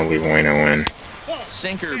kind of want to leave Waino in.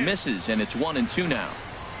 Sinker misses, and it's 1-2 now.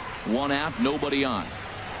 1 out, nobody on.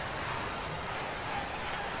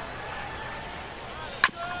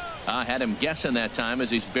 I had him guessing that time as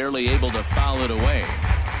he's barely able to foul it away.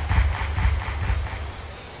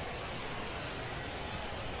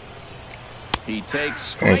 He takes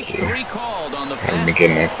strike 3 called on the pass. I've been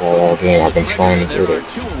getting that call all day. I've been trying to do it.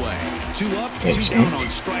 2 away. 2 up, 2 down on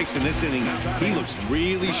strikes in this inning. He looks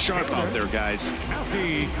really sharp out there, guys.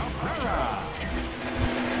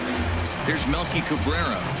 Here's Melky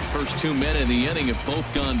Cabrera. First 2 men in the inning have both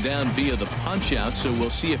gone down via the punch-out, so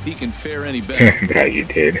we'll see if he can fare any better. Bet you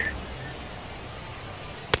did.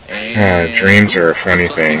 Dreams are a funny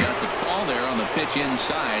thing. Got the call there on the pitch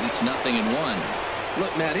inside. It's 0-1.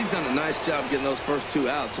 Look, Matt, he's done a nice job getting those first 2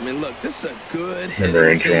 outs. I mean, look, this is a good hit. I remember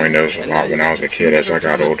enjoying those a lot when I was a kid. As I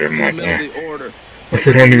got older, I'm like, if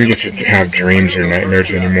I don't even get to have dreams or nightmares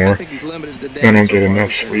anymore, I don't get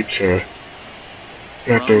enough sleep to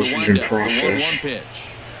let those even process.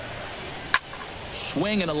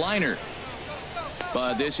 Swing and a liner.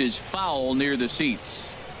 But this is foul near the seats.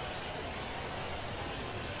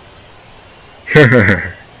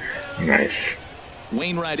 Nice.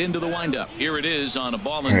 Wainwright into the windup. Here it is on a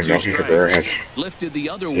ball and 2 strikes. Lifted the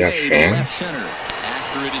other way to left center.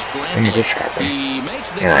 After it is Brantley. He makes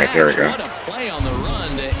the catch. There we go. What a play on the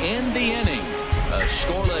run to end the inning. A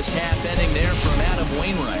scoreless half inning there from Adam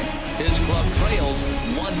Wainwright. His club trails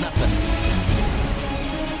 1-0.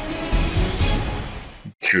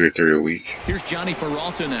 2 or 3 a week. Here's Johnny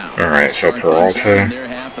Peralta now. All right, so Peralta, and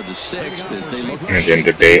then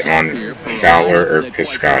debate on Fowler or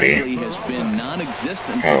Piscotty,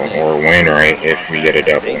 or Wainwright if we get a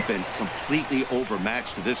double. They've been completely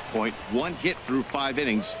overmatched to this point. 1 hit through 5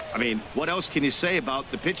 innings. I mean, what else can you say about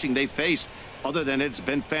the pitching they faced other than it's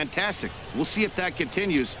been fantastic? We'll see if that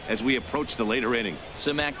continues as we approach the later inning.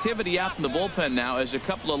 Some activity out in the bullpen now as a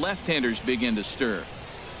couple of left-handers begin to stir.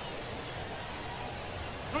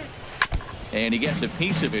 And he gets a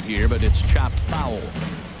piece of it here, but it's chopped foul.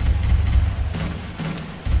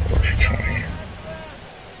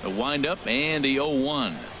 A windup and the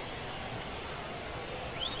 0-1.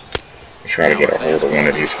 Try to get a hold of one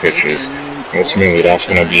of these pitches. Ultimately, that's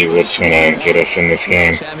going to be what's going to get us in this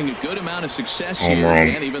game. Having a good amount of success home here, run.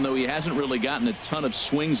 again, even though he hasn't really gotten a ton of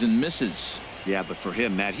swings and misses. Yeah, but for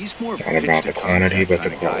him, Matt, he's more of not about the quantity, but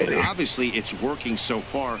the quality. Obviously, it's working so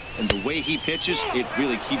far, and the way he pitches, it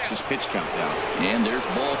really keeps his pitch count down. And there's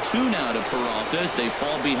ball 2 now to Peralta as they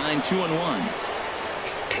fall behind 2-1.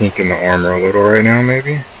 Tinking the armor a little right now,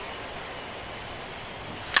 maybe.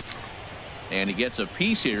 And he gets a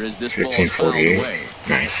piece here as this ball is fouled 1548. away.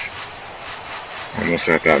 Nice. Almost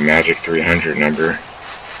at that magic 300 number.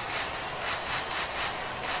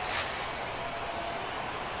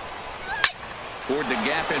 Toward the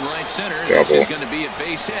gap in right center. Double. This is going to be a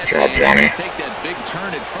base hit. Job, Johnny. Take that big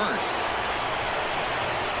turn at first.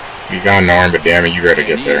 You got an arm, but damn it, you gotta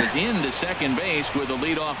get there. He is into second base with a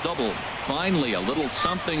leadoff double. Finally, a little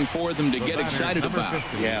something for them to get excited about.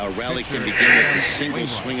 Yeah, a rally can begin with a single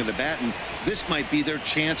swing of the bat, and this might be their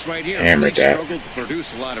chance right here. Hammered They that. struggled to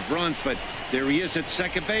produce a lot of runs, but there he is at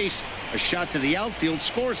second base. A shot to the outfield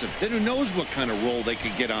scores him. Then who knows what kind of roll they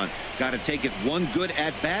could get on. Got to take it one good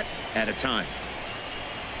at-bat at a time.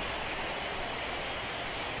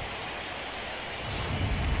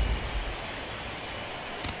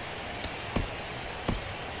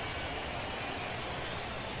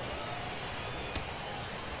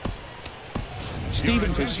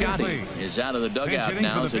 Stephen Piscotty is out of the dugout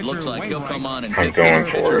now, as it looks like he'll come on and I'm going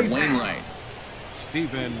for it. Wainwright.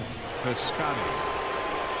 Stephen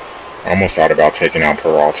Piscotty. Almost thought about taking out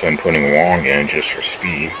Peralta and putting Wong in just for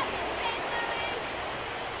speed.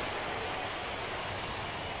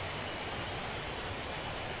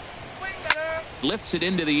 Lifts it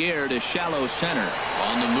into the air to shallow center.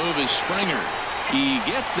 On the move is Springer. He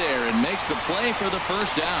gets there and makes the play for the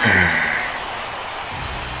first down.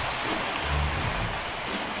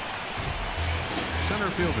 Center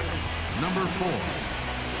fielder, number 4,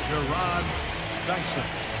 Gerard Dyson.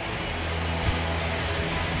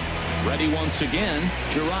 Ready once again,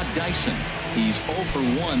 Gerard Dyson. He's 0 for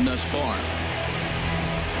 1 thus far.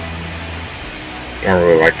 Don't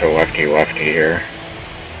really like the lefty-lefty here.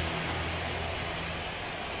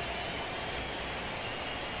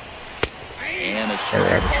 And a strike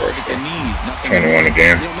at the knees. Nothing 21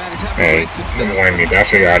 again. Hey, don't me.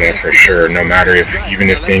 That's a guy there for sure. No matter if, even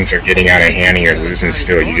if things are getting out of hand and you're losing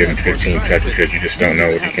still, you give him 15 seconds because you just don't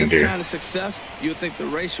know what he can do. This kind of success, you would think the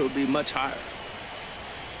ratio would be much higher.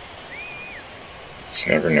 Just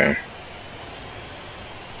never know.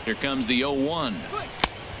 Here comes the 0-1.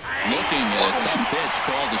 Looking at a tough pitch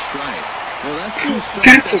called a strike. Well, that's 2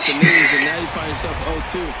 strikes at the knees, and now you find yourself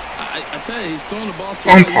 0-2. I tell you, he's throwing the ball so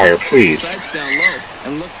Umpire, please. Sights down low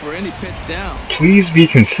and look for any pitch down. Please be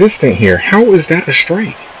consistent here. How is that a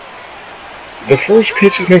strike? The first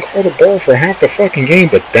pitch has been called a ball for half the fucking game,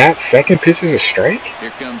 but that second pitch is a strike?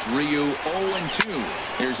 Here comes Ryu, 0-2.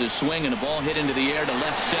 Here's a swing and a ball hit into the air to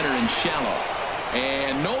left center and shallow.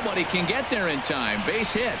 And nobody can get there in time.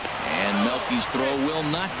 Base hit. And Melky's throw will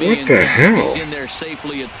not be What in the time. hell? He's in there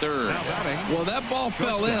safely at third. Well, that ball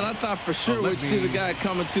fell in. I thought for sure we'd see the guy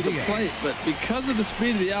coming to the plate, but because of the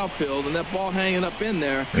speed of the outfield and that ball hanging up in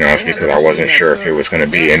there. No, it's because I wasn't sure if it was going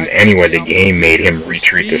to be. And anyway, the game made him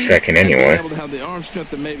retreat to second anyway. Able to have the arm strength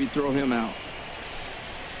to maybe throw him out.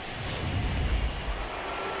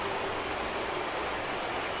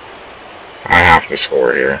 I have to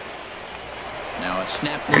score here. Now a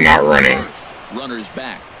snap. I'm not running. Runners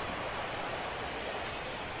back.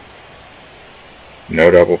 No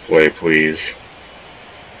double play, please.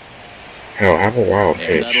 Hell, have a wild And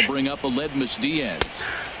pitch. that'll bring up Aledmus Diaz.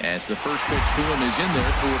 As the first pitch to him is in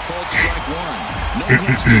there for a called strike 1. No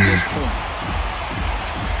hits to this point.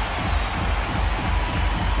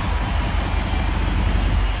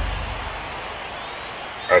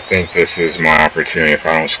 I think this is my opportunity. If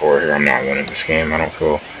I don't score here, I'm not winning this game. I don't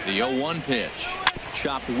feel... The 0-1 pitch.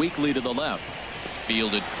 Chopped weakly to the left.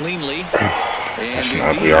 Fielded cleanly. That's an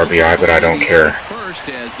ugly RBI, but I don't care. First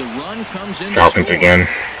as the run comes in. Falcons again.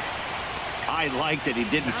 I like that he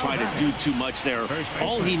didn't try to do too much there.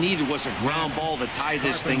 All he needed was a ground ball to tie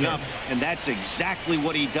this thing up, and that's exactly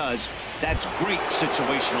what he does. That's great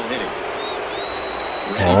situational hitting.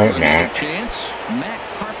 All right, Matt. Chance, Matt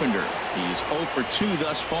Carpenter. He's 0 for 2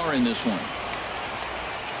 thus far in this one.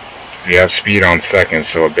 You have speed on second,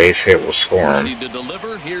 so a base hit will score him. Ready to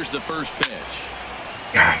deliver. Here's the first pitch.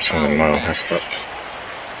 I'm swinging low. That's up.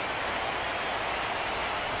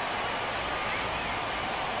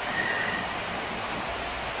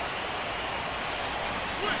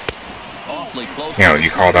 Awfully close. You know, you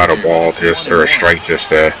called out a ball just, or a strike just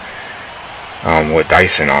to, with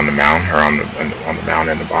Dyson on the mound, or on the mound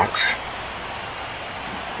in the box.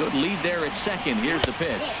 Good lead there at second. Here's the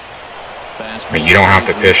pitch. I mean, you don't have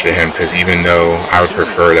to pitch to him, because even though I would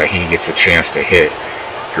prefer that he gets a chance to hit,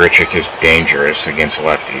 Grichuk is dangerous against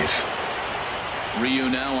lefties. Ryu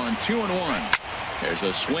now on 2-1. There's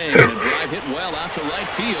a swing and a drive hit well out to right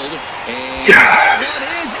field. And that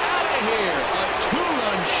is out of here. A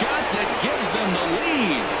 2-run shot that gives them the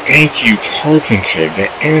lead. Thank you, Carpenter, the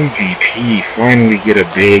MVP. Finally get a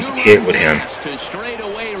big hit with him. To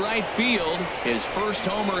straightaway right field. His first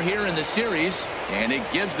homer here in the series. And it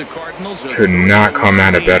gives the Cardinals a... Could not come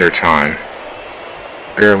at a better time.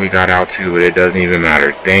 Barely got out to it. It doesn't even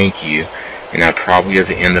matter. Thank you. And that probably is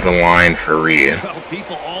the end of the line for Ryu. Well,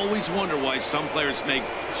 people always wonder why some players make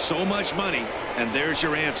so much money, and there's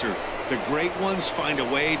your answer. The great ones find a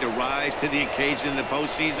way to rise to the occasion in the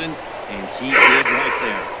postseason, and he did right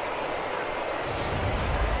there.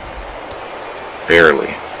 Barely.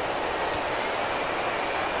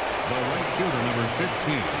 The right fielder, number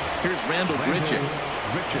 15. Here's Randall Grichuk.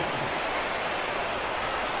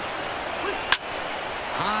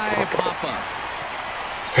 High pop-up.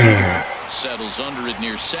 Seager settles under it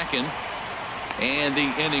near second, and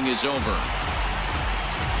the inning is over.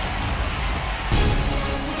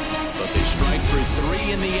 But they strike for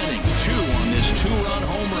 3 in the inning, 2 on this 2-run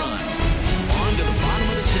home run. On to the bottom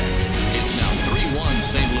of the 6th. It's now 3-1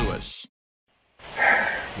 St. Louis.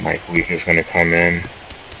 Mike Leake is going to come in.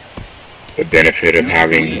 The benefit of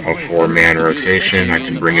having a 4-man rotation, I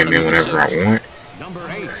can bring him in whenever I want.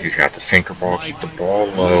 He's got the sinker ball. Keep the ball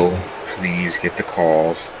low. Please get the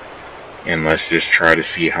calls. And let's just try to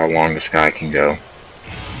see how long this guy can go.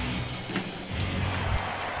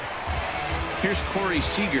 Here's Corey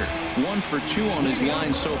Seager, 1 for 2 on his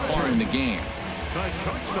line so far in the game.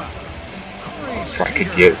 If I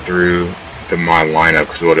could get through my lineup,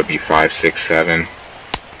 because would it be 5, 6, 7?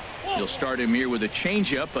 You'll start him here with a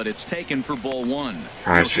changeup, but it's taken for ball 1.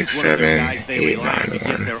 5, 6, 7, 8, 9,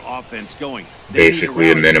 1. Their offense going.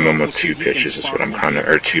 Basically a minimum of 2 pitches is what I'm kind of,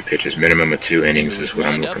 or 2 pitches. Minimum of 2 innings is what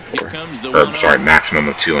I'm looking for. Or, sorry, maximum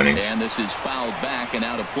of 2 innings. And this is fouled back and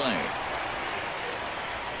out of play.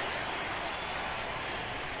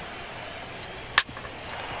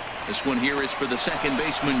 This one here is for the second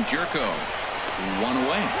baseman, Jerko. 1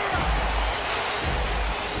 away.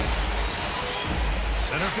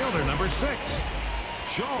 Center fielder, number 6.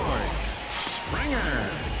 George Springer.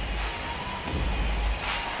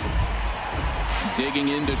 Digging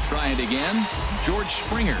in to try it again. George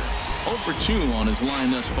Springer, 0 for 2 on his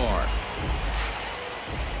line thus far.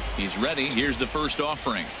 He's ready. Here's the first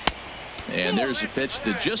offering. And there's a pitch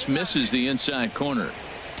that just misses the inside corner.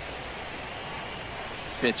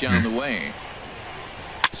 Pitch on the way.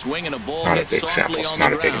 Swinging a ball hits softly on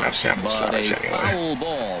the ground, but a foul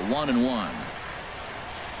ball, 1-1.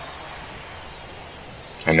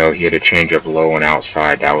 I know he had a changeup low and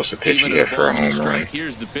outside. That was the pitch he hit for a home run.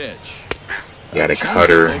 Here's the pitch. He had a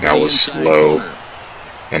cutter that was slow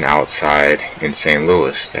and outside in St.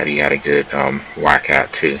 Louis that he had a good whack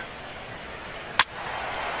at too.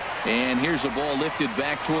 And here's a ball lifted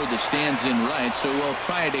back toward the stands in right, so we'll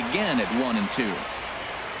try it again at 1-2.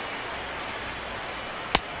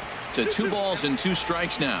 To 2 balls and 2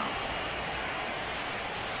 strikes now.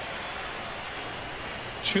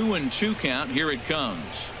 2-2 count. Here it comes.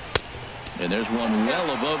 And there's one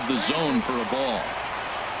well above the zone for a ball.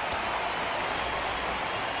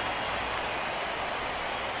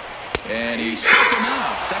 And he struck him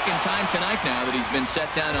out. Second time tonight now that he's been set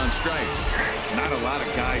down on strikes. Not a lot of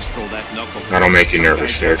guys throw that knuckle. That'll make you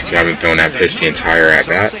nervous there because you haven't thrown that pitch the entire at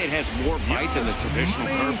bat. Some say it has more bite than the traditional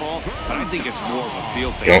curveball, but I think it's more of a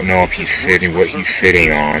feel thing. Don't know if he's sitting what he's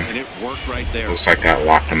sitting on. And it worked right there. Looks like that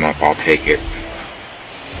locked him up. I'll take it.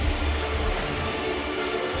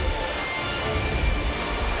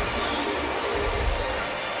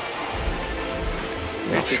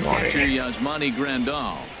 The catcher Yasmani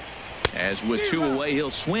Grandal. As with 2 away,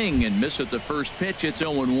 he'll swing and miss at the first pitch. It's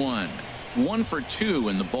 0-1. 1 for 2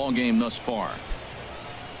 in the ball game thus far.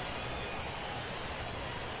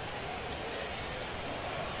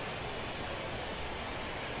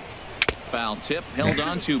 Foul tip held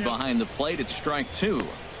onto behind the plate. It's strike 2.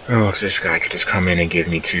 Oh, if this guy could just come in and give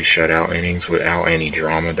me 2 shutout innings without any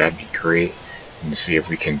drama, that'd be great. And see if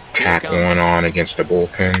we can tack one on against the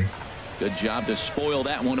bullpen. Good job to spoil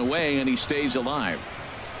that one away, and he stays alive.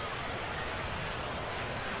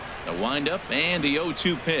 The windup and the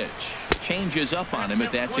 0-2 pitch. Changes up on him,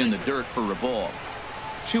 but that's in the dirt for a ball.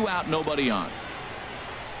 2 out, nobody on.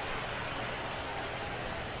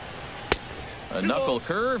 A knuckle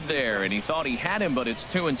curve there, and he thought he had him, but it's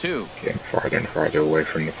 2-2. Getting farther and farther away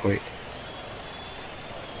from the plate.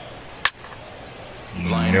 You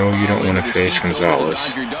know you don't want to face Gonzalez.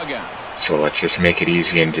 So let's just make it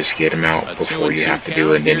easy and just get him out before you have to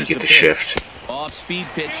do it, and then you get the shift. Off-speed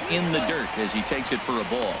pitch in the dirt as he takes it for a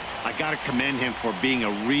ball. I got to commend him for being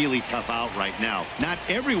a really tough out right now. Not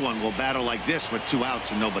everyone will battle like this with 2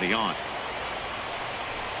 outs and nobody on.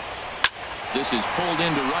 This is pulled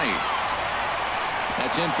into right.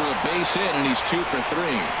 That's in for a base hit, and he's 2 for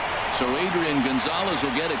 3. So Adrian Gonzalez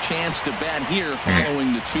will get a chance to bat here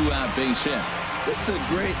following the 2-out base hit. This is a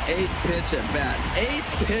great 8-pitch at bat. 8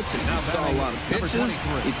 pitches. He saw a lot of pitches.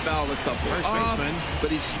 He fouled a couple off, but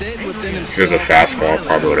he stayed within himself. If it was a fastball,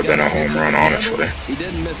 probably would have been a home run, honestly. He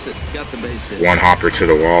didn't miss it. Got the base hit. 1 hopper to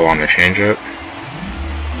the wall on the changeup.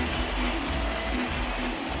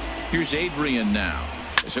 Here's Adrian now.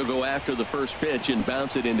 So go after the first pitch and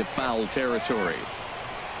bounce it into foul territory.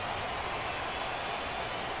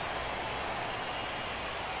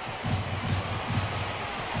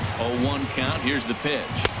 0-1 count. Here's the pitch.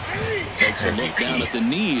 Takes a look down at the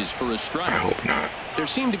knees for a strike. I hope not. There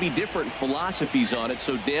seem to be different philosophies on it.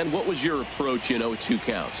 So, Dan, what was your approach in 0-2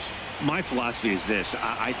 counts? My philosophy is this.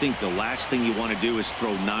 I think the last thing you want to do is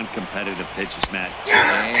throw non-competitive pitches, Matt.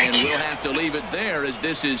 And we'll have to leave it there as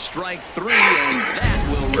this is strike 3, and that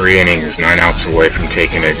will... 3 innings, 9 outs away from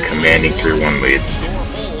taking a commanding 3-1 lead. Score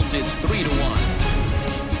holds, it's 3-1.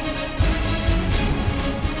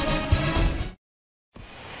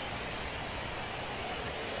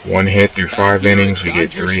 One hit through 5 innings. We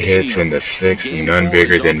get 3 hits in the 6th, none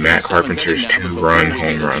bigger than Matt Carpenter's 2-run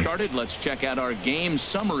home run. Let's check out our game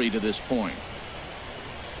summary to this point.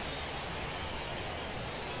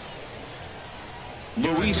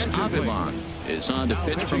 Luis Avilan is on to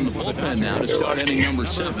pitch from the bullpen now to start inning number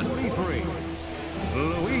 7.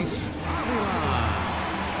 Luis Avilan.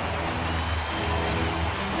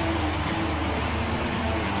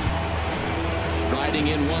 Riding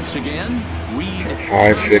in once again, Reed.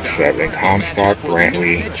 5, 6, 7. Comstock,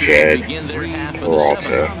 Brantley, Jed,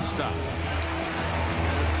 Peralta.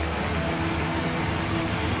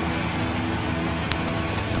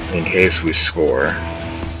 In case we score.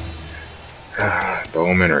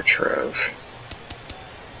 Bowman or Trev.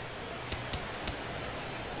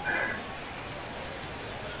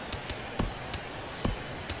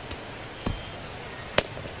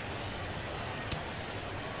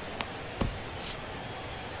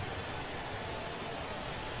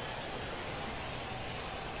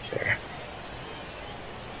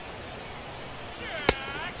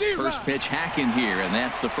 First pitch hack in here, and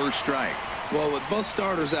that's the first strike. Well, with both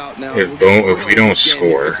starters out now, If we don't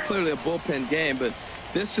score, it's clearly a bullpen game, but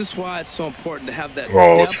this is why it's so important to have that.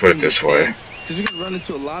 Well, let's put it this way. Because you can run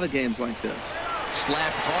into a lot of games like this.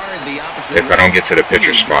 Slapped hard the opposite. If I don't get to the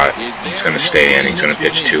pitcher spot, he's going to stay in. He's going to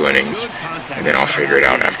pitch 2 innings, and then I'll figure it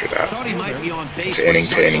out after that. It's an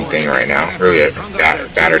inning-to-inning thing right now. Really, a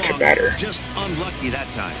batter to batter. Just unlucky that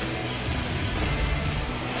time.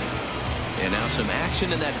 And now some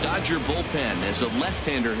action in that Dodger bullpen as a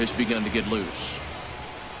left-hander has begun to get loose.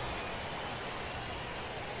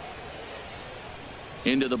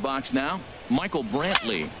 Into the box now, Michael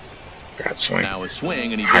Brantley. Bad swing. Now a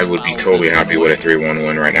swing, and he I would be totally happy with a 3-1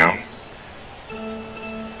 win right now.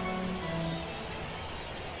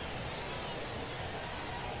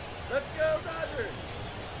 Let's go, Dodgers.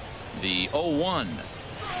 The 0-1.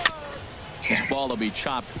 This ball will be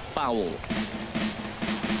chopped foul.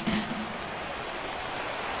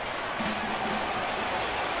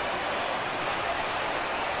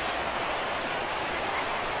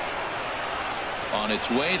 On its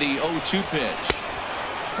way, the 0-2 pitch.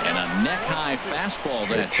 And a neck-high fastball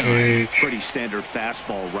that time. Pretty standard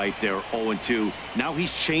fastball right there, 0-2. Now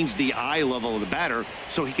he's changed the eye level of the batter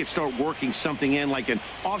so he can start working something in like an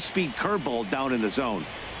off-speed curveball down in the zone.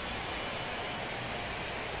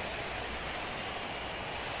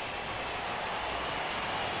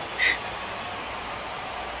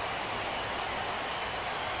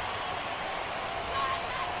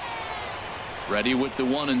 Ready with the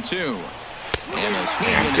 1-2. And a swing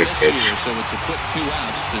and a miss here, so it's a quick 2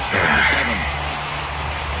 outs to start the 7th.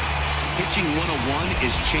 Pitching 101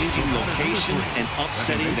 is changing location and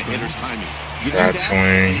upsetting the hitter's timing. You do That that,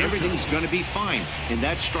 swing. and everything's going to be fine. In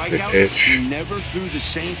that strikeout, pitch. you never threw the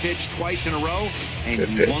same pitch twice in a row, and Good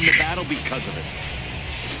you pitch. won the battle because of it.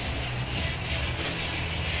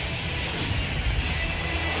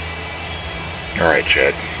 All right,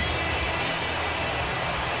 Jed.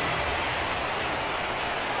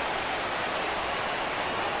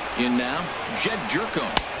 In now, Jed Jerko.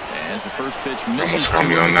 As the first pitch misses. Almost got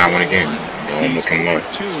me on that one again. Almost He's looking low.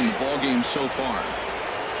 2 in the ballgame so far.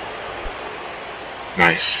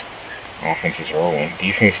 Nice. Offense is rolling.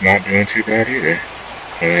 Defense not doing too bad either.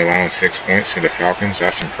 Only allowing 6 points to the Falcons.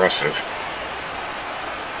 That's impressive.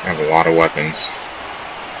 They have a lot of weapons.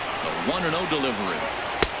 The 1-0 delivery.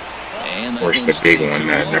 And Of course, the big one,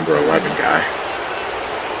 that number 11 guy.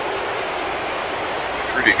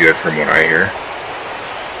 Pretty good from what I hear.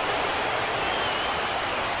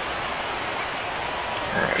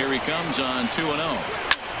 Here he comes on 2-0.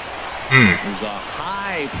 There's a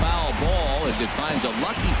high foul ball as it finds a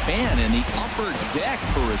lucky fan in the upper deck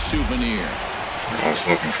for a souvenir. I was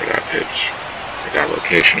looking for that pitch, or that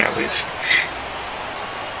location at least.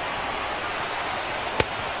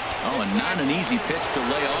 Oh, and not an easy pitch to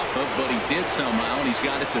lay off of, but he did somehow, and he's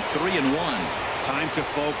got it to 3-1. Time to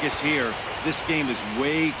focus here. This game is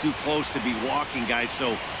way too close to be walking, guys,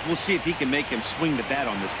 so we'll see if he can make him swing the bat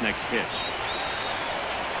on this next pitch.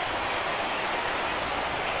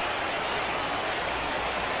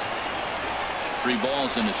 3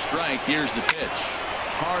 balls and a strike. Here's the pitch.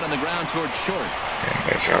 Hard on the ground towards short. And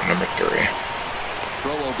that's out number 3.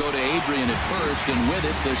 Throw will go to Adrian at first, and with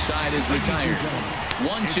it, the side is retired.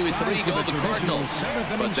 1, 2, 3 go the Cardinals,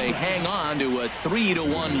 but they hang on to a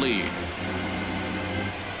 3-1 lead.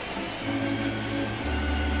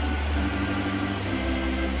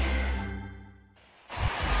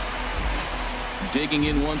 Digging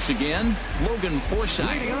in once again, Logan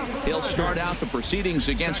Forsythe. He'll start out the proceedings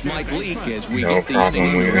against Mike Leake as we get the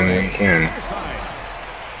inning underway.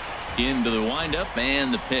 Into the windup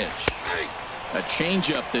and the pitch. A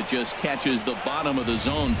changeup that just catches the bottom of the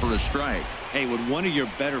zone for a strike. Hey, when one of your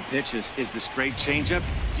better pitches is the straight changeup,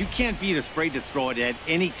 you can't be afraid to throw it at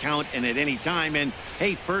any count and at any time. And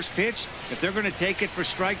hey, first pitch, if they're going to take it for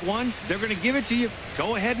strike 1, they're going to give it to you.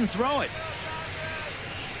 Go ahead and throw it.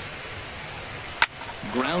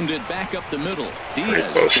 Grounded back up the middle. Pretty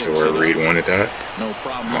close to where Reed wanted that. No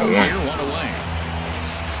problem here. 1 away.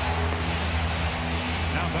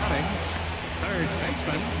 Now batting, third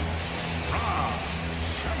baseman, Rob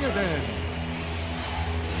Sugarman.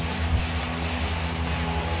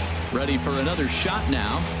 Ready for another shot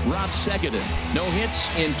now. Rob Seguin. No hits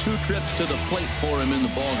in 2 trips to the plate for him in the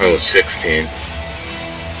ball game. Oh, 16.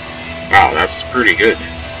 Wow, that's pretty good.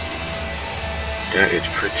 That is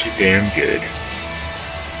pretty damn good.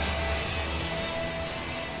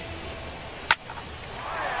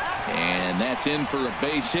 And that's in for a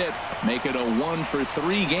base hit. Make it a 1 for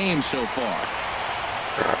 3 games so far.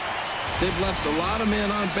 They've left a lot of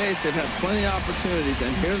men on base. They've had plenty of opportunities.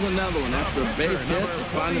 And here's another one. After a base hit, they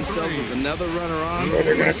find themselves with another runner on. So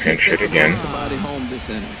they're going to pinch it again. Somebody home this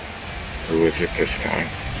inning. Who is it this time?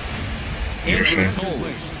 Andrew Cole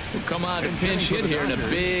will come out and pinch hit here in a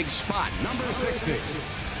big spot. Number 60,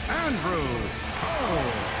 Andrew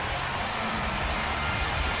Cole.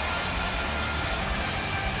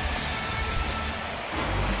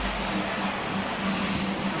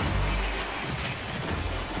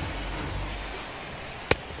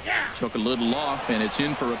 Took a little off, and it's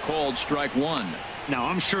in for a called strike 1. Now,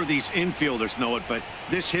 I'm sure these infielders know it, but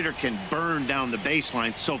this hitter can burn down the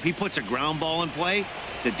baseline. So if he puts a ground ball in play,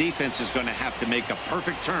 the defense is going to have to make a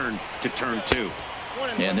perfect turn to turn 2.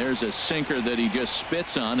 And there's a sinker that he just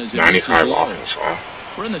spits on as it 95 off as well.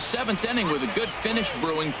 We're in the 7th inning with a good finish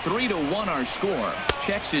brewing. 3-1 our score.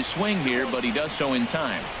 Checks his swing here, but he does so in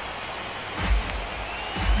time.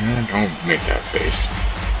 Don't make that face.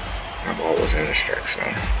 That ball was in the strike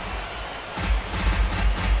zone.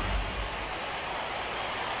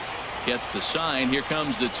 Gets the sign. Here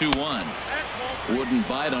comes the 2-1. Wouldn't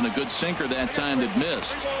bite on a good sinker that time that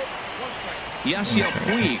missed. Yasiel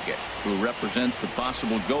Puig, who represents the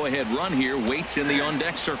possible go-ahead run here, waits in the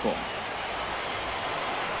on-deck circle.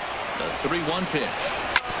 The 3-1 pitch.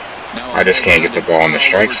 Now I just can't get the ball in the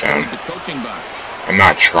strike zone. I'm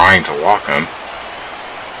not trying to walk him.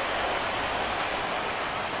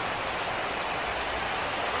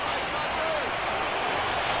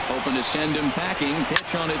 Hoping to send him packing.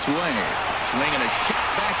 Pitch on its way. Swinging a shot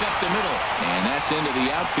back up the middle. And that's into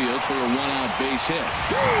the outfield for a 1-out base hit.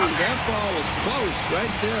 That ball was close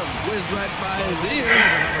right there. Whizzed right by his ear.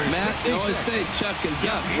 Matt, they always say chuck and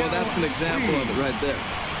duck. Well, that's an example of it right there.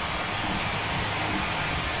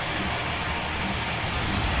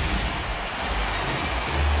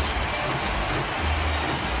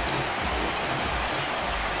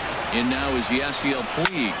 In now is Yasiel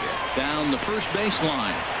Puig. Down the first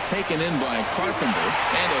baseline. Taken in by Carpenter.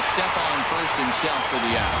 And he'll step on first himself for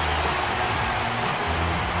the out.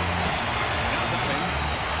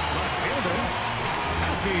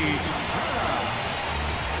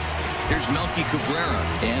 Here's Melky Cabrera.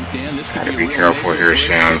 And Dan, this could be careful here,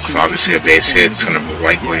 Sam, because obviously a base hit is going to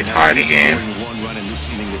likely tie the game. One run in this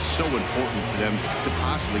inning is so important for them to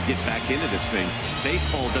possibly get back into this thing.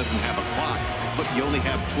 Baseball doesn't have a clock, but you only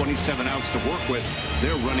have 27 outs to work with.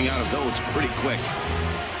 They're running out of those pretty quick.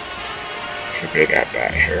 It's a big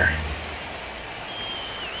at-bat here.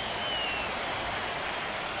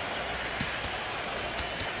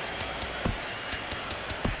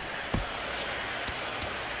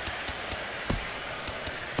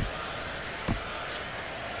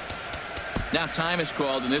 Now time is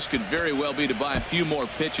called, and this could very well be to buy a few more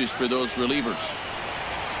pitches for those relievers.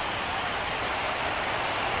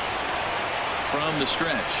 From the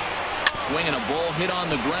stretch. Swinging a ball hit on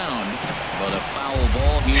the ground, but a foul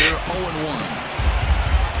ball here, 0-1.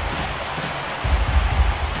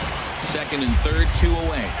 Second and third, 2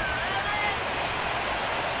 away.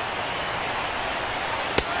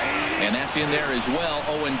 And that's in there as well.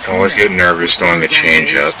 0-2. I always get nervous throwing the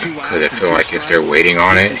changeup because I feel like if they're waiting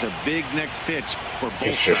on it,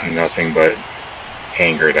 it's just nothing but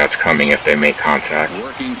hanger that's coming if they make contact.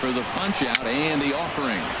 Working for the punch out and the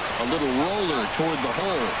offering. A little roller toward the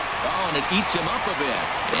hole. Oh, and it eats him up a bit.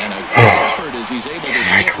 And a good effort as he's able to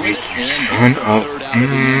stick with it and son get the of third out of the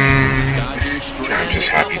inning. Dodgers strand I'm just a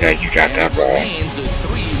happy couple, that you got that ball. and it remains a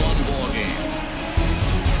 3-1 ball game.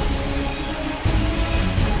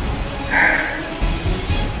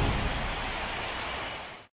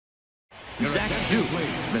 Zach Duke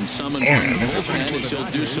has been summoned from the bullpen as he'll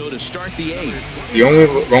do so to start the eighth. The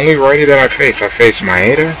only righty that I face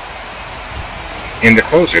Maeda and the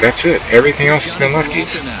closer. That's it. Everything else has been lefties.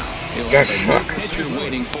 He'll That have a sucks. new pitcher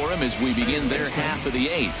waiting for him as we begin their half of the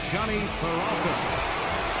eighth. Johnny Peralta.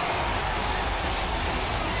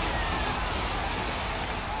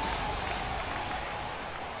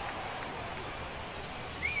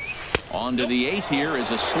 On to the eighth here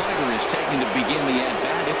as a slider is taken to begin the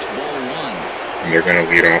at-bat. It's ball one. And they're going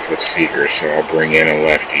to lead off with Seager, so I'll bring in a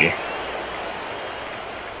lefty.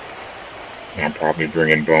 I'll probably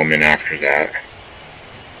bring in Bowman after that.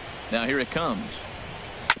 Now here it comes.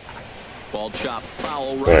 Ball chop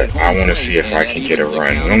foul right. But I want to see if I can get a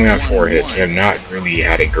run. We only have 4 hits. They have not really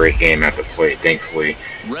had a great game at the plate, thankfully.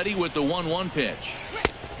 Ready with the 1-1 pitch.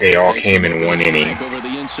 They all came in 1 inning. Over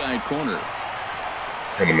the inside corner.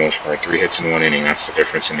 For the most part, 3 hits in 1 inning. That's the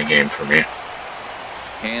difference in the game for me.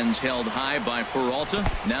 Hands held high by Peralta.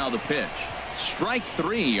 Now the pitch. Strike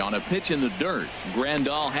 3 on a pitch in the dirt.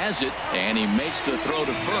 Grandal has it, and he makes the throw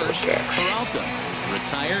to first. Peralta is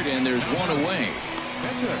retired, and there's one away.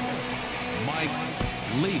 Pitcher, Mike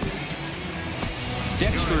Lee.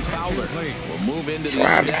 Dexter Fowler will move into the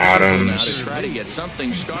Slab now Adams, to try to get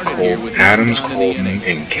something started here with Adams, one down in the Colton,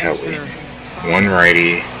 inning. and Kelly. 1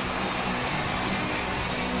 righty. 2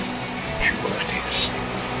 lefties.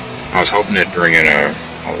 I was hoping they'd bring in a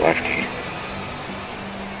lefty.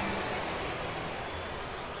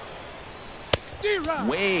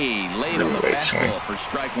 Way late on the fastball for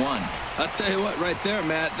strike 1. I'll tell you what, right there,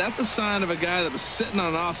 Matt, that's a sign of a guy that was sitting on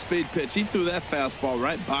an off-speed pitch. He threw that fastball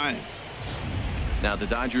right by him. Now the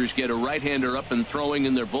Dodgers get a right-hander up and throwing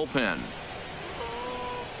in their bullpen.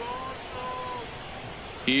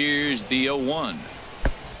 Here's the 0-1.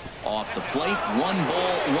 Off the plate, 1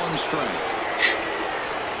 ball, 1 strike.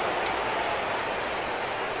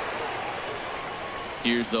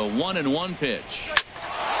 Here's the 1-1 pitch.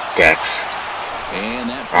 Dex. And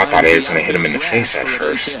that I thought he was going to hit him in the face at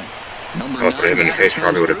first. If I put him in the face,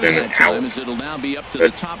 probably would have been an out.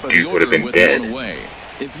 That dude would have been dead.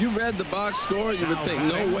 If you read the box score, you would think,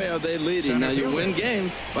 no way are they leading. Now, you win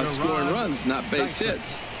games by scoring runs, not base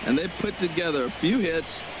hits. And they've put together a few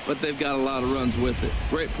hits, but they've got a lot of runs with it.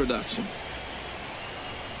 Great production.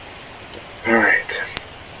 All right.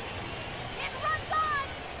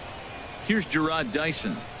 Here's Gerard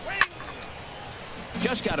Dyson.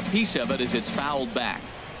 Just got a piece of it as it's fouled back.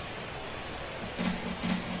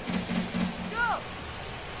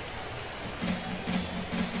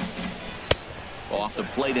 Off the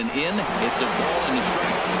plate and in. It's a ball and a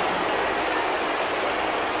strike.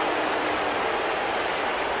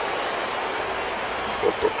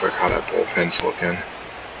 Look real quick how that bullpen's looking.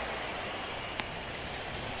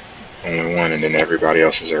 Only 1, and then everybody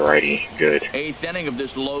else is a righty. Good. 8th inning of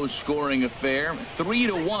this low-scoring affair.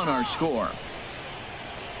 3-1 our score.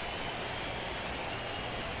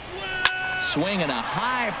 Swinging a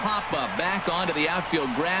high pop-up back onto the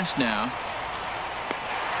outfield grass now.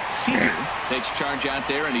 Seager takes charge out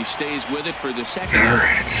there, and he stays with it for the second. All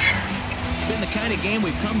right. It's been the kind of game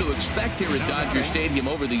we've come to expect here at Dodger Stadium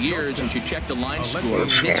over the years as you check the line score.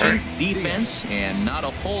 Pitching, defense, and not a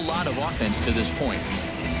whole lot of offense to this point.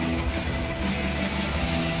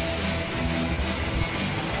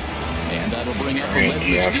 And that'll bring up a Alright,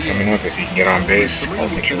 Diaz coming up. If he can get on base,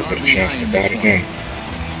 Carpenter will get a chance to bat again.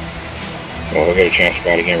 Well, he'll get a chance to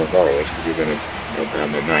bat again regardless, because he's going to go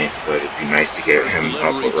down the 9th, but it'd be nice to get him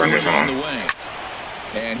up with runners on.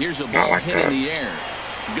 And here's a ball like hit that. in the air.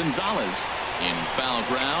 Gonzalez in foul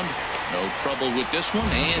ground. No trouble with this one,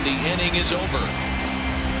 and the inning is over.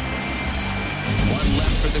 1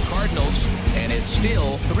 left for the Cardinals, and it's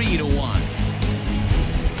still 3-1.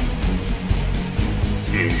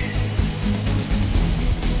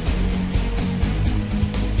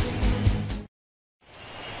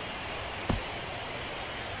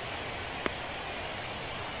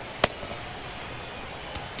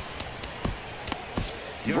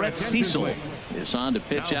 Brett Cecil is on to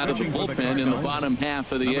pitch out of the bullpen in the bottom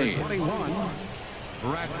half of the 8th. 21,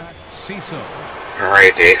 Brett Cecil.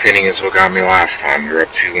 Alright, the 8th inning is what got me last time. We were up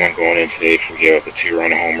 2-1 going into the 8th. We gave up a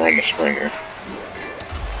 2-run home run to Springer.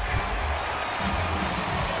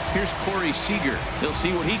 Here's Corey Seager. He'll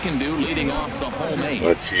see what he can do leading off the home 8.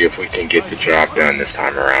 Let's see if we can get the job done this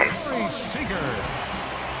time around.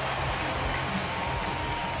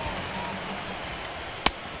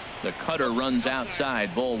 The cutter runs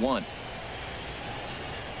outside, ball 1.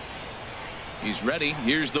 He's ready.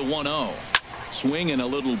 Here's the 1-0. Swing and a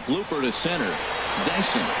little blooper to center.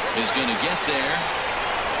 Dyson is going to get there.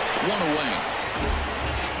 1 away.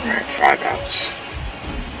 All right, 5 outs.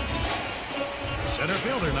 Center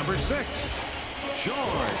fielder number 6,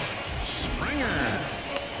 George Springer.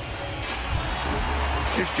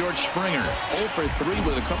 Here's George Springer, 0 for 3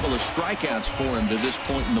 with a couple of strikeouts for him to this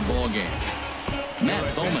point in the ballgame.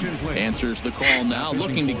 Matt Bowman answers the call now,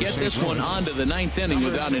 looking to get this one onto the 9th inning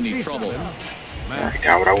without any trouble. I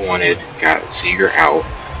got what I wanted. Got Seager out.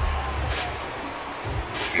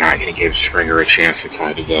 Not going to give Springer a chance to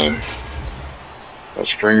tie the game. But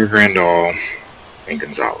Springer, Grandal, and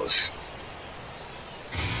Gonzalez.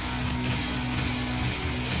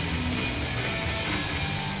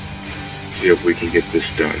 See if we can get this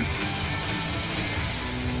done.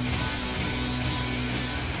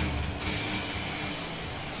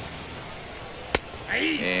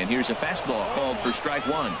 And here's a fastball called for strike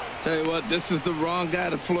 1. Tell you what, this is the wrong guy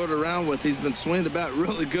to float around with. He's been swinging about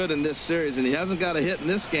really good in this series, and he hasn't got a hit in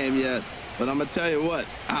this game yet. But I'm going to tell you what,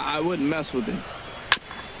 I wouldn't mess with him.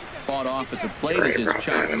 Fought off at the plate as it's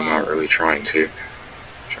chopped I'm foul. not really trying to.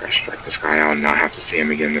 Try to strike this guy out and not have to see him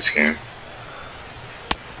again this game.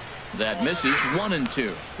 That misses.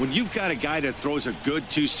 1-2. When you've got a guy that throws a good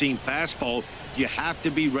two-seam fastball, you have to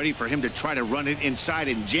be ready for him to try to run it inside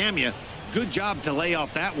and jam you. Good job to lay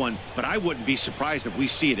off that one, but I wouldn't be surprised if we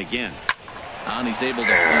see it again. And he's able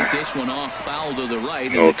to front this one off foul to the right.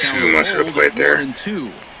 No, too much of the plate there. 1-2.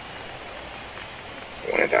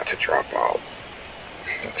 Wanted that to drop out.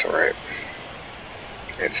 That's alright.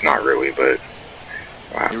 It's not really, but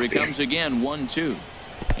here he comes again. 1-2.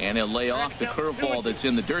 And he'll lay off the curveball that's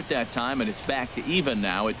in the dirt that time, and it's back to even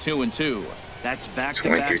now at 2-2. That's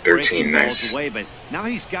back-to-back breaking balls away, but now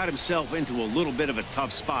he's got himself into a little bit of a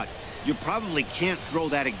tough spot. You probably can't throw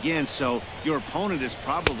that again, so your opponent is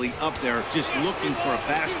probably up there just looking for a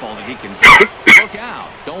fastball that he can throw. Look out.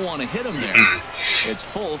 Don't want to hit him there. It's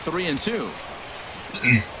full 3-2.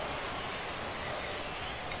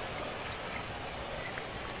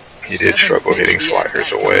 he did struggle hitting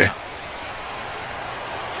sliders away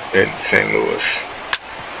in St. Louis.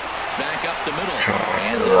 Back up the middle.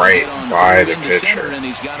 Right by the pitcher. And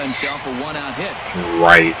he's got himself a 1-out hit.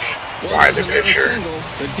 Right by the pitcher.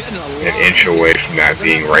 An inch away from that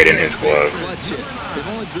being right in his glove. They've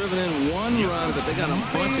only driven in 1 run, but they got a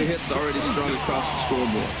bunch of hits already strung across the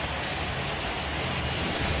scoreboard.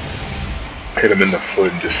 Hit him in the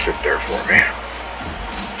foot and just sit there for me.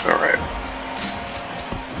 Alright.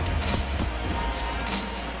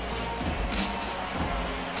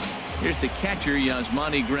 Here's the catcher,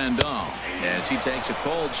 Yasmani Grandal, as he takes a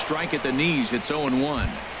cold strike at the knees. It's 0-1.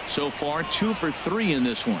 So far, 2 for 3 in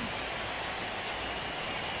this one.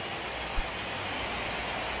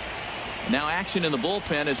 Now action in the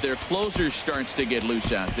bullpen as their closer starts to get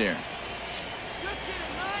loose out there.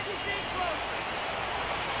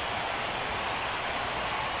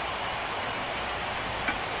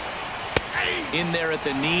 In there at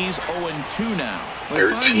the knees, 0-2 now.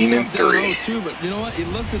 13-3. But you know what? He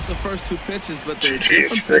looked at the first 2 pitches, but they're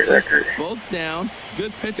GG's, great record. Both down.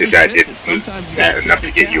 Good pitches. Is that enough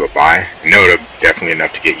to get you a bye? No, definitely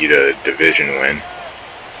enough to get you the division win.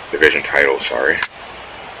 Division title, sorry.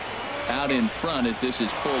 Out in front as this is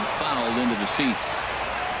pulled foul into the seats.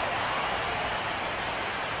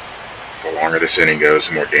 The longer this inning goes,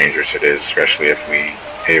 the more dangerous it is, especially if we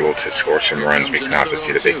able to score some runs. We can have to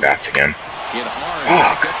see the big bats again. Hit hard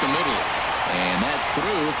back up the middle, and that's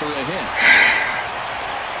through for a hit.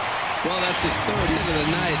 Well, that's his 3rd hit of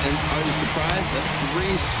the night, and are you surprised? That's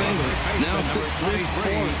 3 singles. Now sits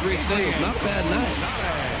 3 singles. Not bad night.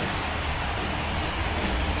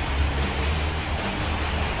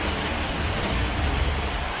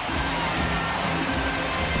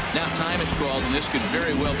 Now time is crawled, and this could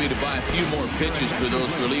very well be to buy a few more pitches for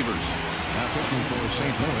those relievers. Now pitching for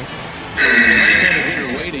St. Louis. So with the right-handed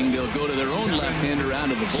hitter waiting, they'll go to their own left-hander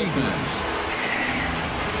out of the bullpen.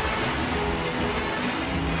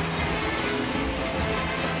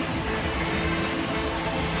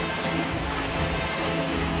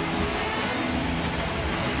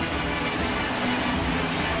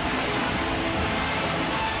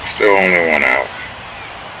 Still only 1 out.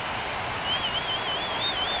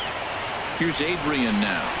 Here's Adrian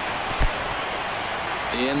now.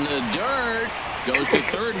 In the dirt. Goes to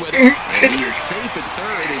third with it. And he is safe at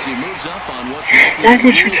third as he moves up on what's Why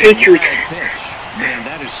would you take your pitch. Man,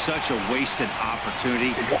 that That is such a wasted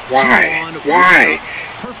opportunity. Why? Why?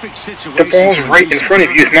 Perfect situation. The ball's right in front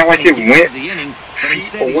of you. It's not like it went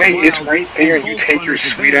feet away. It's right there, and you take your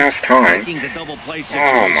sweet ass time.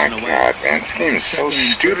 Oh my god, man. This game is so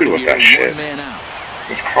stupid with that shit.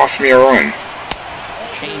 This cost me a run.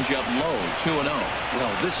 Change up low, 2-0.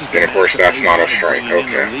 Well, this is then, of course, that's not a strike.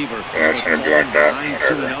 Okay. Yeah, it's going to be like that.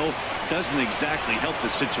 Whatever. Doesn't exactly help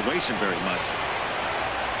the situation very much.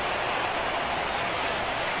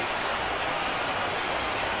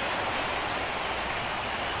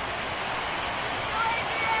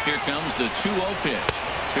 Here comes the 2-0 pitch.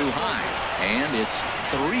 Too high. And it's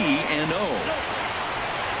 3-0.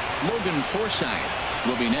 Logan Forsythe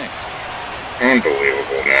will be next.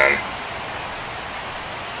 Unbelievable, man.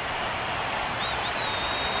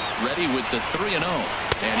 Ready with the 3-0.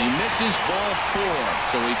 And he misses ball 4.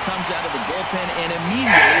 So he comes out of the bullpen and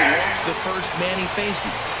immediately walks the first man he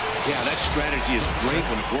faces. Yeah, that strategy is great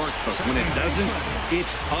when it works, but when it doesn't,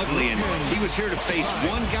 it's ugly. And he was here to face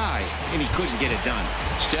one guy, and he couldn't get it done.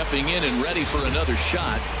 Stepping in and ready for another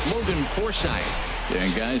shot, Logan Forsythe. Yeah,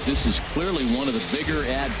 and guys, this is clearly one of the bigger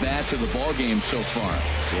at-bats of the ballgame so far.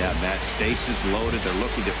 Yeah, Matt, bases loaded. They're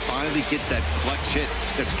looking to finally get that clutch hit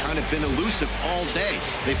that's kind of been elusive all day.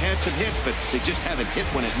 They've had some hits, but they just haven't hit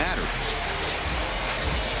when it mattered.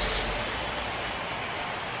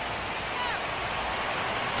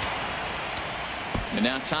 And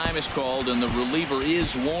now time is called, and the reliever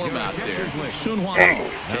is warm out there. Sun Hwan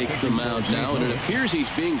takes the mound now, and it appears he's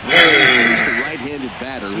being prepared to face the right-handed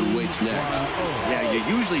batter who waits next. Yeah, you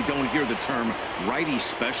usually don't hear the term righty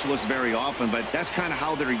specialist very often, but that's kind of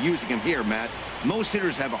how they're using him here, Matt. Most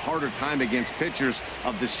hitters have a harder time against pitchers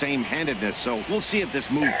of the same handedness, so we'll see if this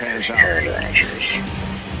move pans out.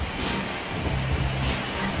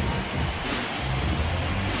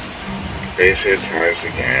 Base hit ties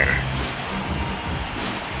again.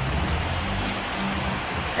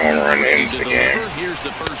 Home run ends the game. Here's the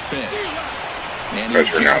first pitch. Because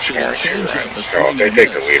we're not scoring 2 runs. So if they take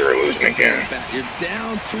the lead, we're losing again. You're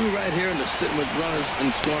down 2 right here, and they're sitting with runners in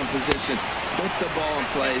scoring position. Put the ball in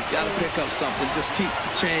play. He's got to pick up something. Just keep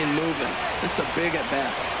the chain moving. It's a big at bat.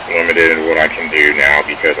 Limited in what I can do now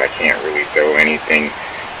because I can't really throw anything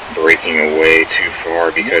breaking away too far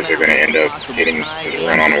because they're going to end up getting this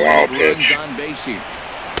run on a wild pitch.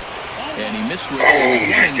 And he missed oh my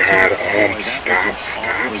god, stop.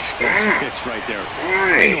 Right there.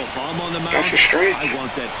 Why? On the mound. That's a strike. I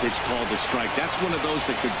want that pitch called a strike. That's one of those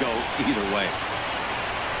that could go either way.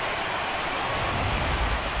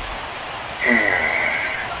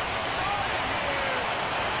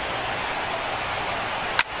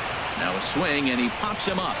 Now a swing, and he pops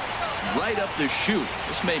him up. Right up the chute.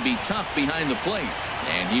 This may be tough behind the plate.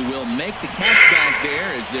 And he will make the catch back there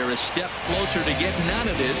as they're a step closer to getting out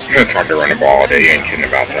of this. It's hard to run the ball all day. You ain't kidding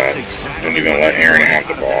about that. Don't even let Aaron have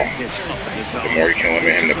the ball. The more you can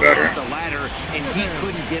limit him, the better. The ladder, and he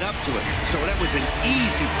couldn't get up to it. So that was an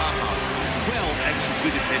easy pop-up. Well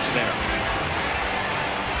executed pitch there.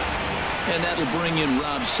 And that'll bring in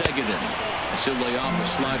Rob Segedin. As he'll lay off a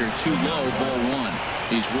slider too low, ball 1.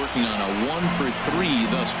 He's working on a 1-for-3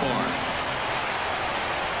 thus far.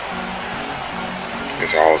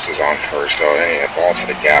 Gonzalez is on first, though. Any ball to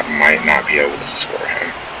the gap might not be able to score him.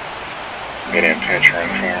 Get in pitch run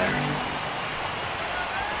for him.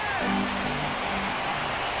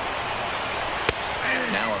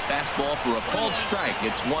 Now a fastball for a called strike.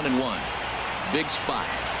 It's 1-1. Big spot.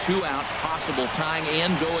 2 out, possible tying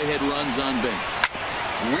and go-ahead runs on base.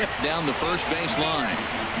 Ripped down the first base line.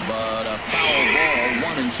 But a foul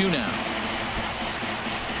ball, 1-2 now.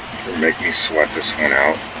 It'll make me sweat this one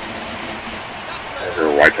out.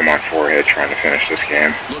 We're wiping my forehead trying to finish this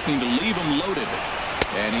game. Looking to leave him loaded.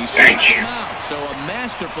 And he's Thank you. out. So a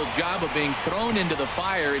masterful job of being thrown into the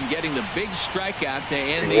fire and getting the big strikeout to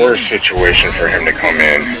end the worst situation for him to come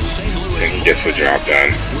in, and he gets the job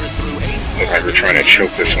done. Look like we're trying to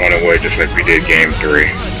choke this one away just like we did game 3.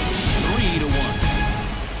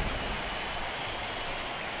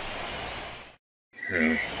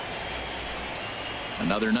 3-1.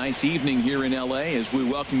 Another nice evening here in L.A. as we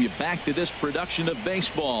welcome you back to this production of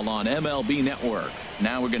baseball on MLB Network.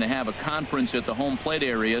 Now we're going to have a conference at the home plate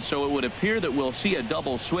area, so it would appear that we'll see a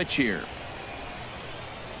double switch here.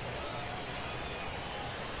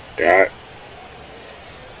 That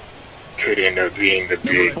could end up being the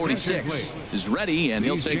Number big... 46 is ready, and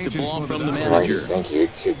he'll take the ball from the manager. Thank you.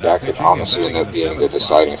 That could honestly end up being the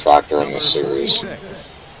deciding factor in this series.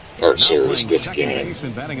 This game.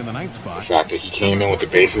 The fact that he came in with the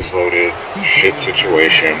bases loaded, shit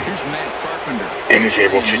situation, and is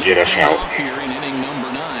able to get us out. Here in inning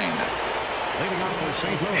number 9.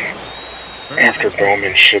 After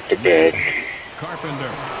Bowman shit the bed.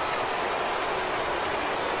 Carpenter.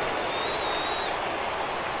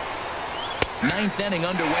 Ninth inning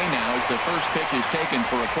underway now as the first pitch is taken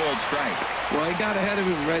for a cold strike. Well, he got ahead of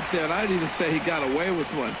him right there, and I'd even say he got away with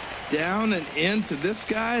one. Down and into this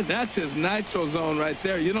guy, that's his nitro zone right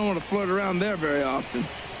there. You don't want to float around there very often.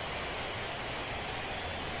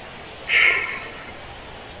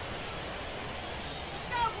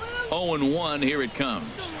 Oh, 0-1, here it comes.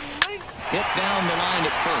 Hit down the line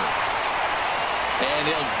at first. And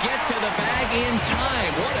he'll get to the bag in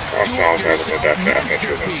time. What a do-it-yourself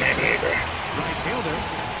masterpiece. Right fielder,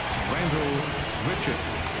 Randall Richard.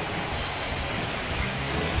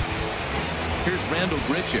 Here's Randall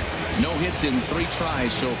Grichuk. No hits in 3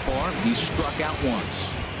 tries so far. He's struck out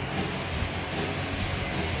once.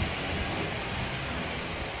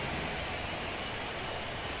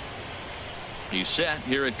 He's set.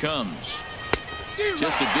 Here it comes.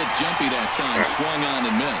 Just a bit jumpy that time. Swung on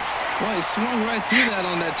and missed. Well, he swung right through that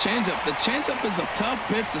on that changeup. The changeup is a tough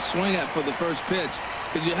pitch to swing at for the first pitch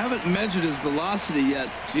because you haven't measured his velocity yet,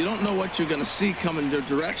 so you don't know what you're going to see coming in your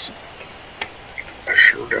direction. I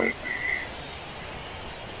sure don't.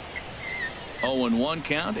 0-1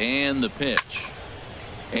 count and the pitch.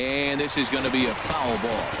 And this is going to be a foul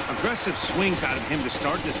ball. Aggressive swings out of him to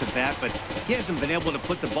start this at bat, but he hasn't been able to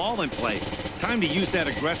put the ball in play. Time to use that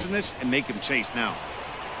aggressiveness and make him chase now.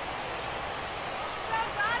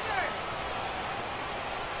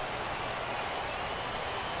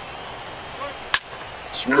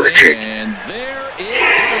 Swing, and there it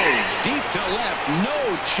goes. Deep to left.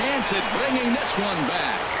 No chance at bringing this one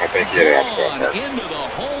back. I think he hit it off the ballpark. Into the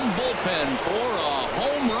home bullpen for a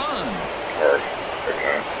home run. Hard. Good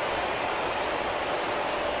night.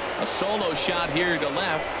 A solo shot here to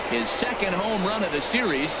left. His second home run of the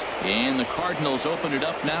series. And the Cardinals open it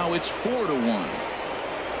up now. It's 4-1.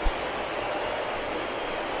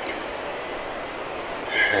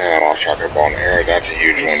 Yeah, off chocolate ball in the air. That's a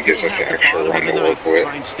huge one. Gives us an extra run to work with.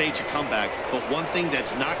 Try and stage a comeback, but one thing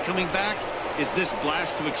that's not coming back is this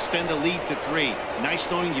blast to extend the lead to 3. Nice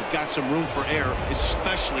knowing you've got some room for error,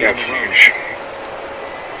 especially on the road. Huge.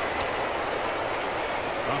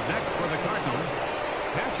 Up next for the Cardinals,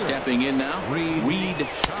 catcher. Stepping in now, Reed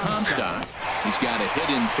Comstock. He's got a hit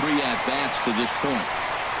in 3 at-bats to this point.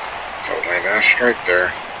 Totally nice strike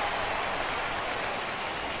there.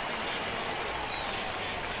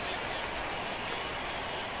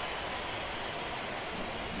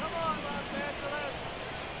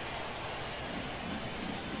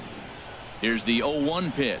 Here's the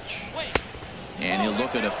 0-1 pitch. And he'll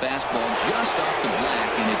look at a fastball just off the black,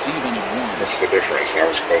 and it's even at 1. What's the difference? That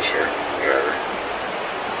was closer. Whatever.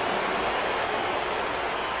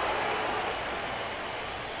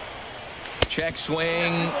 Check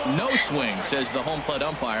swing. No swing, says the home plate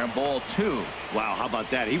umpire. Ball 2. Wow, how about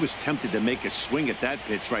that? He was tempted to make a swing at that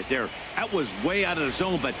pitch right there. That was way out of the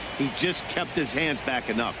zone, but he just kept his hands back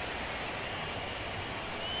enough.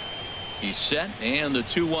 He's set, and the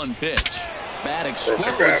 2-1 pitch. Bat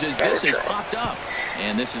explodes as this has popped up.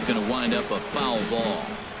 And this is going to wind up a foul ball.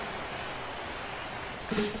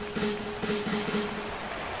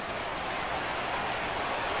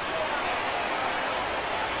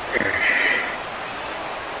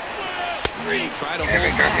 Try to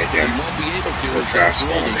hold back, but he won't be able to. As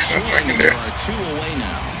rolled a swing, and there are 2 away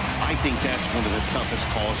now. I think that's one of the toughest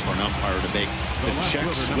calls for an umpire to make. The check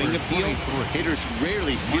swing appeal, hitters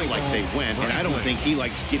rarely feel like they went, and I don't think he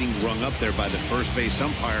likes getting rung up there by the first base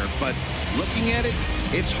umpire. But looking at it,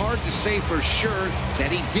 it's hard to say for sure that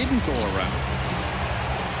he didn't go around.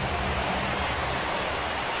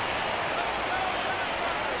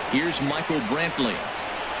 Here's Michael Brantley.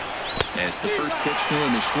 As the first pitch to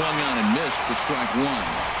him is swung on and missed for strike 1.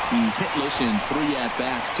 He's hitless in 3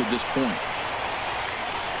 at-bats to this point.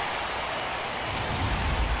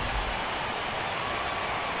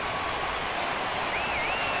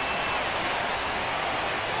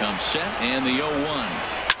 Comes set, and the 0-1.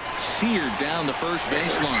 Seared down the first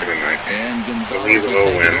baseline. And Gonzalez will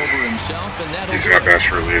take it over himself, and that'll He's my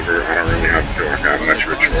best reliever. I don't really have to feel like I have much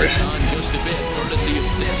of a choice. On just a bit, courtesy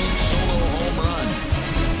of this solo home run.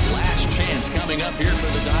 Last chance coming up here for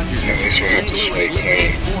the Dodgers. At least we'll have to stay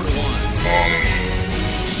clean.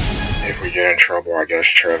 If we get in trouble, I guess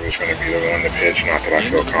Trevor's going to be the one to pitch. Not that I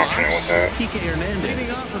feel confident with that.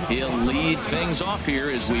 He'll lead things off here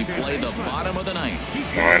as we play the bottom of the 9th.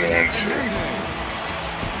 9-1-2.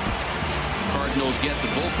 Cardinals get the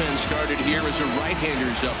bullpen started here as a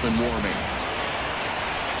right-hander's up and warming.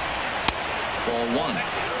 Ball 1.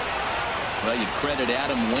 Well, you credit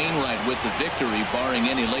Adam Wainwright with the victory, barring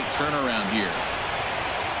any late turnaround here.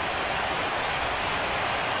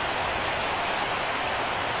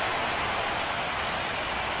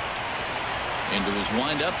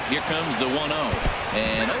 windup. Here comes the 1-0.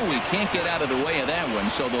 And, he can't get out of the way of that one.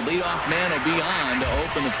 So the leadoff man will be on to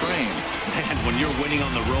open the frame. And when you're winning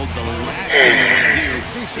on the road, the last thing you want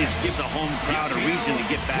to do is give the home crowd a reason to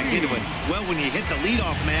get back into it. Well, when you hit the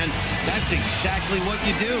leadoff man, that's exactly what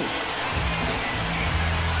you do.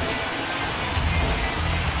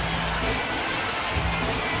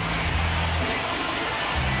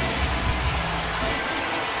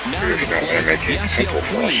 Now to play, Yasiel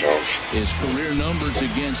Puig. His career numbers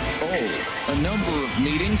against a number of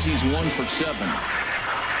meetings. He's 1 for 7.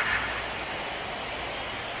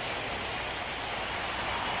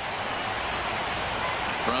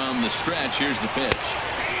 From the stretch, here's the pitch.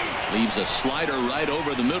 Leaves a slider right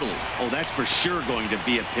over the middle. Oh, that's for sure going to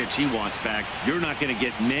be a pitch he wants back. You're not going to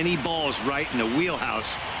get many balls right in the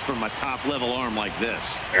wheelhouse from a top-level arm like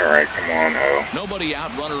this. All right, come on, Ho. Nobody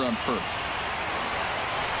out, runner on first.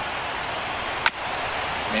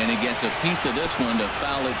 And he gets a piece of this one to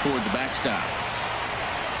foul it toward the backstop.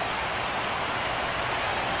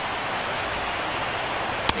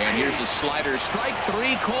 And here's a slider. Strike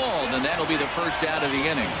 3 called, and that'll be the first out of the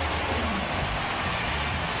inning.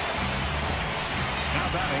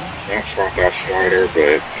 Don't spot that slider,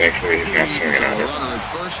 but thankfully he's not swinging at it. Runner at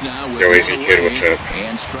first now with Yo, Easy Kid, what's up?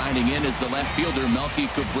 And striding in is the left fielder, Melky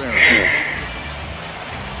Cabrera.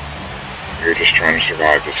 You're just trying to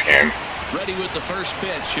survive this game. Ready with the first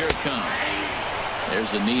pitch. Here it comes. There's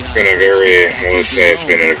the knee high. It's been a very, let's say it's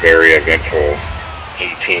been a very eventful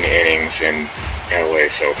 18 innings in LA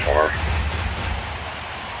so far.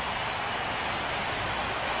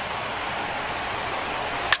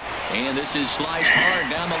 And this is sliced hard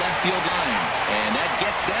down the left field line. And that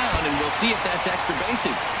gets down, and we'll see if that's extra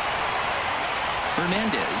bases.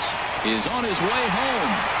 Hernandez is on his way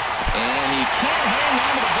home. And he can't hang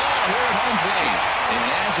on to the ball here at home plate. And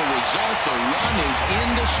as a result, the run is in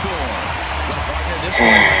to score. But partner, this one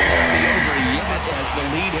won't be over yet as the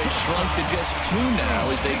lead has shrunk to just 2 now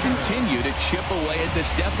as they continue to chip away at this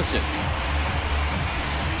deficit.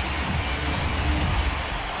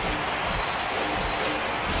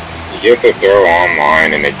 You get the throw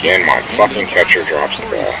online, and again, my fucking catcher drops the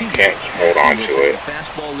ball. Can't hold on to it.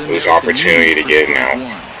 Lose opportunity to get an out.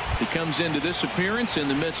 He comes into this appearance in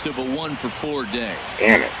the midst of a 1 for 4 day.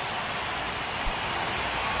 Damn it.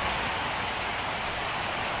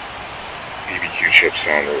 BBQ chips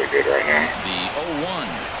sound really good right now. The 0-1.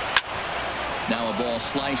 Now a ball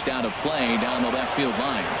sliced out of play down the left field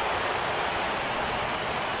line.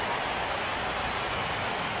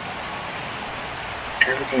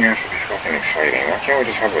 Everything has to be fucking exciting. Why can't we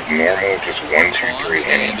just have a normal, just 1, 2, 3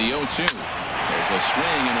 inning? And the 0-2. There's a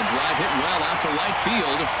swing and a drive hit well out to right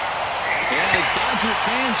field. And as Dodger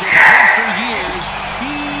fans have said for years,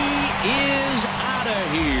 she is out of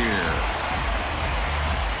here.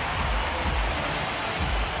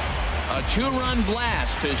 A 2-run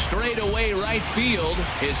blast to straightaway right field.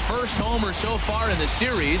 His first homer so far in the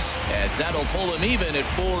series, as that'll pull him even at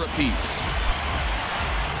 4 apiece.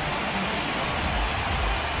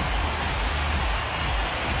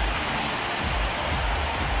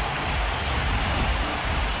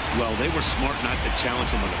 Well, they were smart not to challenge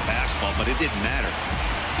him with a fastball, but it didn't matter.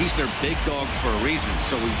 He's their big dog for a reason,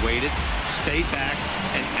 so he waited, stayed back,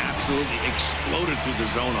 and absolutely exploded through the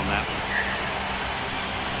zone on that one.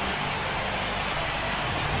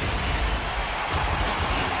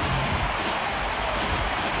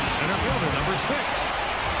 Center fielder number 6,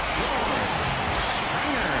 George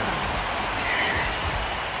Springer.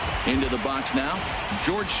 Into the box now,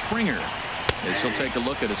 George Springer. As he'll take a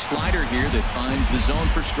look at a slider here that finds the zone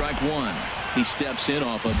for strike 1. He steps in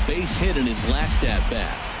off a base hit in his last at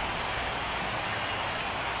bat.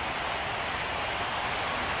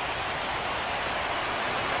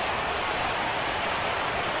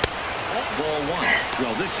 Ball 1.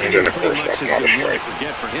 Well, this inning pretty much has been one to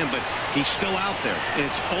forget for him, but he's still out there, and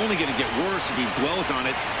it's only going to get worse if he dwells on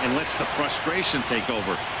it and lets the frustration take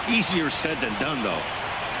over. Easier said than done, though.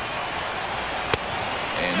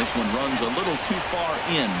 And this one runs a little too far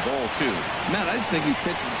in. Ball 2. Matt, I just think he's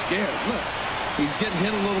pitching scared. Look, he's getting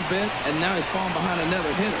hit a little bit, and now he's falling behind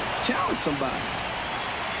another hitter. Challenge somebody.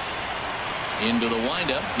 Into the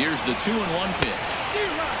windup. Here's the 2-1 pitch.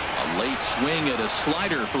 A late swing at a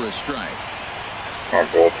slider for a strike. Our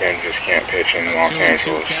bullpen just can't pitch in Los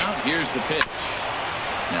Angeles. Count. Here's the pitch.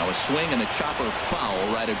 Now a swing and a chopper foul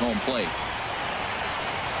right at home plate.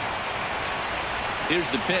 Here's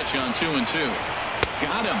the pitch on 2-2.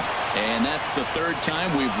 Got him. And that's the third time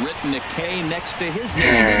we've written a K next to his name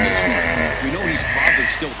in this one. We know he's probably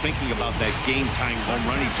still thinking about that game-tying home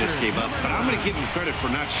run he just gave up, but I'm going to give him credit for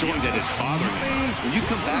not showing that it's bothering him. When you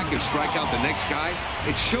come back and strike out the next guy,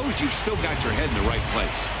 it shows you've still got your head in the right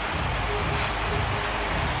place.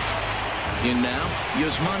 In now,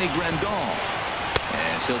 Yasmani Grandal.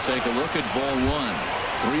 As he'll take a look at ball one.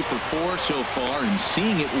 3 for 4 so far, and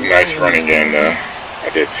seeing it. Nice running game, though. I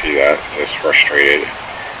did see that. Just frustrated.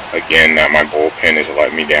 Again, that my bullpen has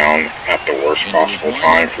let me down at the worst possible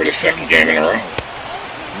time for the second game in a row.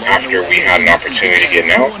 After we had an opportunity to get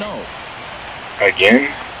an out,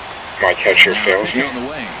 again, my catcher fails me.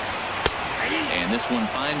 And this one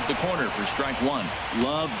finds the corner for strike one.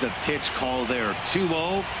 Love the pitch call there. 2-0.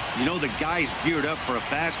 You know the guy's geared up for a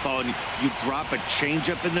fastball, and you drop a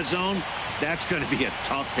changeup in the zone. That's going to be a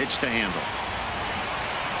tough pitch to handle.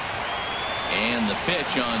 And the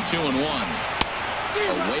pitch on 2-1.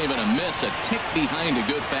 A wave and a miss, a tick behind a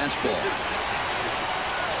good fastball.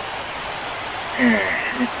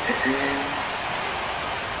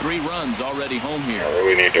 Three runs already home here. I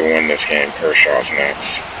really need to win this game. Kershaw's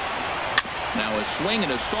next. Now a swing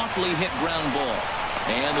and a softly hit ground ball.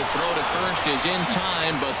 And the throw to first is in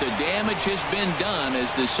time, but the damage has been done as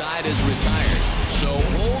the side is retired. So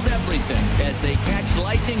hold everything as they catch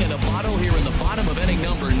lightning in a bottle here in the bottom of inning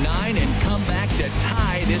number 9 and come back to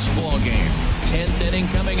tie this ball game. 10th inning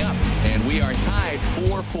coming up, and we are tied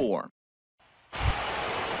 4-4.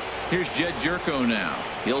 Here's Jed Jerko now.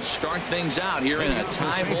 He'll start things out here in a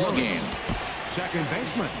tie ball game. Second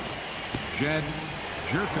baseman, Jed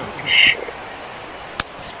Jerko.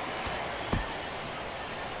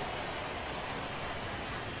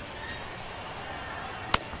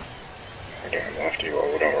 Damn lefty.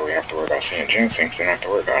 Well, we don't really have to worry about seeing ginseng. They don't have to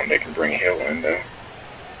worry about them. They can bring Hill in, though.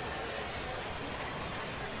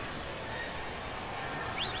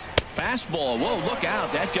 Fastball. Whoa, look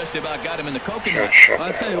out. That just about got him in the coconut.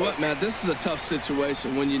 I'll tell you what, Matt, this is a tough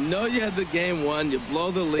situation. When you know you had the game won, you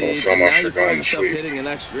blow the lead, so and now much you for going find to yourself sleep. hitting an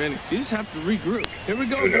extra inning. You just have to regroup. Here we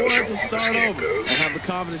go, Who knows boys, how and long start this game over. goes. And have the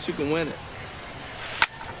confidence you can win it.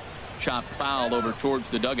 Chopped foul over towards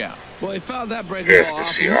the dugout. Well, he fouled that breaking Yeah, ball the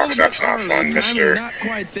off. Seahawks, that's not fun, Mr. Not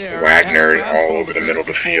quite there. Wagner Had a all fastball over the to middle of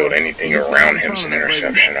the first field. before. Anything Just got around in him's front an of that breaking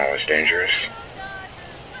interception. ball. Always dangerous.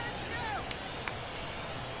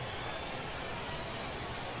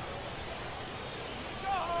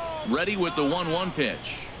 Ready with the 1-1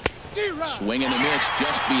 pitch. Swing and a miss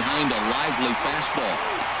just behind a lively fastball.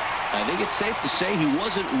 I think it's safe to say he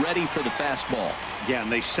wasn't ready for the fastball. Yeah,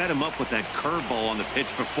 and they set him up with that curveball on the pitch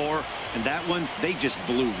before, and that one, they just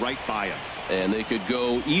blew right by him. And they could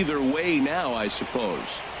go either way now, I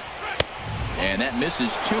suppose. And that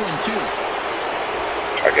misses 2-2.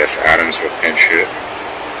 I guess Adams will pinch hit.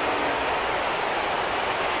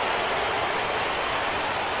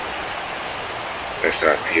 There's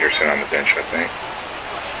Peterson on the bench, I think.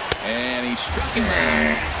 And he struck him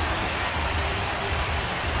out.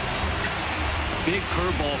 Big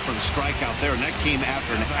curveball for the strikeout there, and that came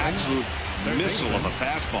after an absolute missile of a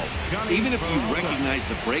fastball. Even if you recognize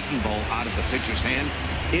the breaking ball out of the pitcher's hand,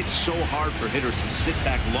 it's so hard for hitters to sit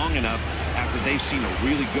back long enough after they've seen a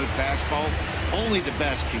really good fastball. Only the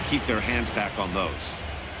best can keep their hands back on those.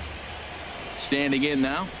 Standing in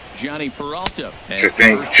now, Johnny Peralta. To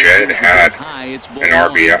think Jed had an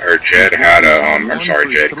RBI, or Jed had a, I'm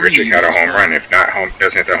sorry, Jed Grichuk had a home run. If not,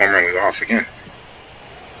 doesn't hit the home run, we lost again.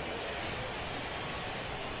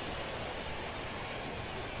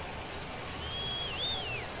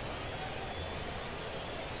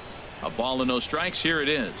 A ball and no strikes. Here it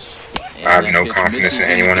is. And I have no confidence in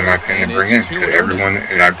anyone in my pen to bring in. Because everyone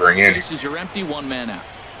that I bring in, bases are empty, 1 man out.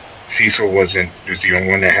 Cecil was the only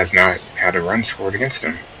one that has not had a run scored against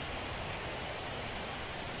him.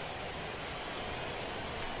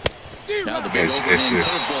 Now the big overhand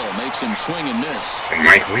curveball makes him swing and miss. And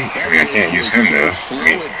Mike Lee, I mean, I can't use him though. I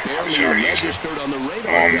mean, I'm sorry, Registered on the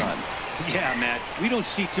radar gun. Yeah, Matt, we don't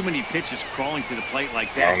see too many pitches crawling to the plate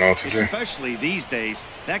like that. I don't know what to do. Especially these days,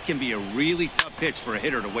 that can be a really tough pitch for a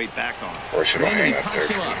hitter to wait back on. Or should I hang up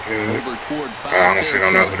there? Over toward I honestly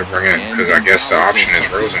don't know who to bring in, because I guess the option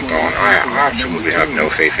is Rosenthal, and I absolutely have no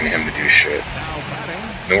faith in him to do shit.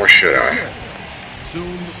 Nor should I.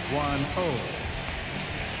 Soon 1-0.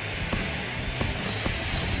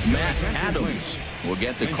 Matt Adams will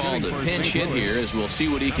get the call to pinch hit here, as we'll see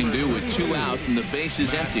what he can do with 2 out and the base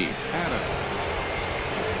is empty.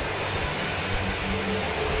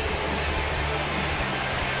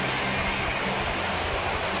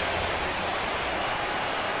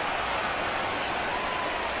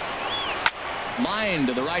 Line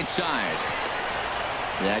to the right side.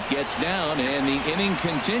 That gets down, and the inning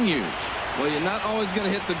continues. Well, you're not always going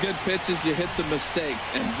to hit the good pitches. You hit the mistakes.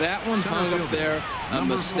 And that one hung up there, a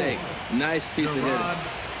mistake. Nice piece of hitting.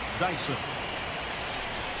 Dyson.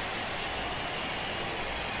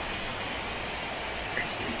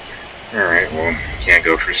 Alright, well, can't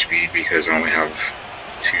go for speed because I only have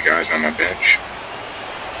 2 guys on my bench.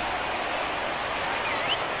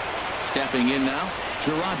 Stepping in now,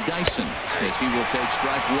 Gerard Dyson, as he will take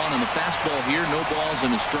strike 1 on the fastball here. No balls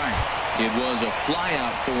and a strike. It was a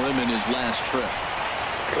flyout for him in his last trip.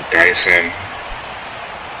 Dyson,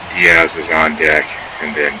 Diaz is on deck,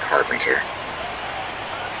 and then Carpenter.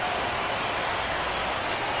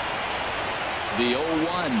 The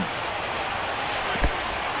 0-1.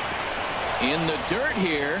 In the dirt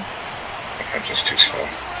here. I'm just too slow.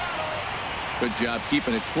 Good job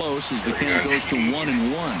keeping it close as the count goes to 1-1.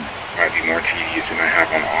 Might be more TDs than I have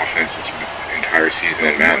on offense this entire season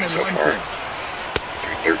in Madden so far.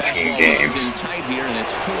 Through 13 games. In tight here, and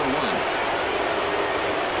it's 2-1.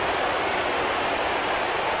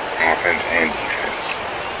 Offense and defense.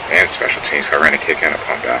 And special teams. I ran a kick and a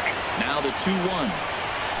punt back. Now the 2-1.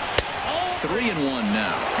 3-1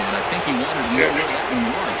 now. And I think he wanted to know where that one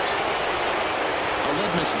was.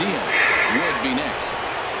 Aledmus Diaz would be next.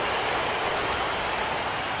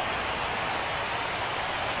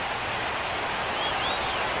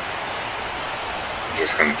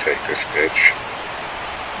 Just going to take this pitch.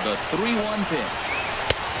 The 3-1 pitch.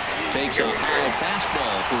 Takes a high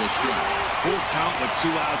fastball for a strike. Full count with 2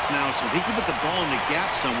 outs now, so if he could put the ball in the gap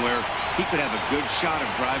somewhere, he could have a good shot of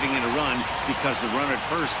driving in a run because the runner at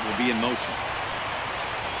first will be in motion.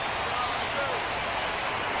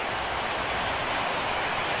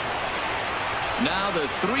 Now the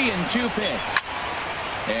 3-2 pitch.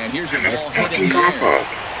 And here's a ball hit in the air.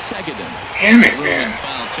 Seguin. Damn it, man.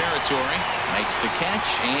 Foul territory. Makes the catch,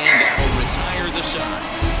 and that will retire the side.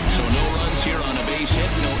 So no runs here on a base hit,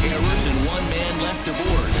 no errors, and 1 man left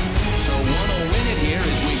aboard. So 1 will win it here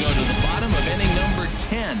as we go to the bottom of inning number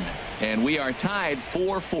 10. And we are tied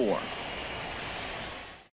 4-4.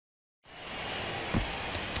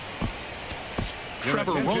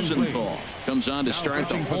 Trevor Rosenthal comes on to start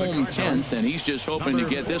the home 10th, and he's just hoping to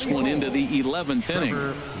get this one into the 11th inning.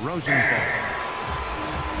 Rosenthal.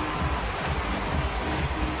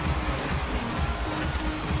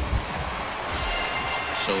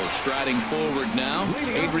 So striding forward now,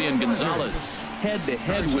 Adrian Gonzalez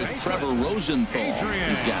head-to-head with Trevor Rosenthal.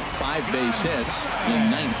 He's got 5 base hits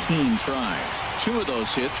in 19 tries. 2 of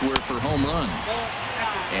those hits were for home runs.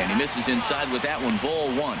 And he misses inside with that one, ball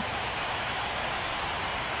 1.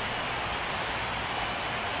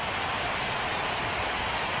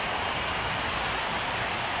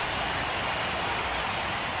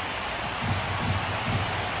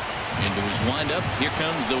 Into his windup, here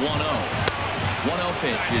comes the 1-0. 1-0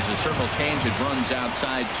 pitch is a circle change. It runs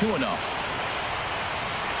outside 2-0.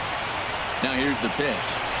 Now here's the pitch.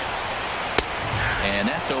 And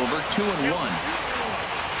that's over 2-1.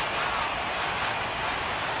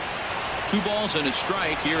 2 balls and a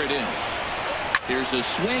strike. Here it is. There's a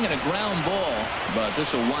swing and a ground ball, but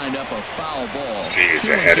this will wind up a foul ball. See, he's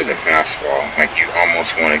ahead of the fastball. Like you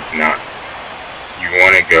almost want to not. You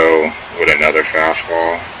want to go with another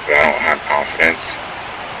fastball, but I don't have confidence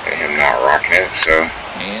in him not rocking it, so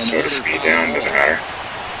slow the speed down, doesn't matter.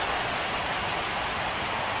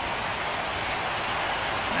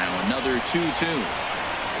 Now another 2-2.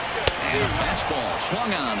 And a fastball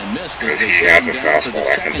swung on and missed. Because he has a fastball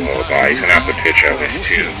that can blow by. He's going to have to pitch at least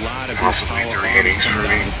 2, possibly 3 innings for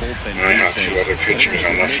me. And I have 2 other pitchers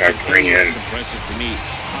unless I bring in.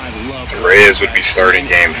 The Reyes would be starting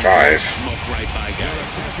game 5.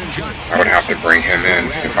 I would have to bring him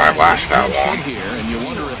in if I last that long. And you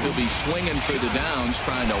wonder if he'll be swinging for the downs,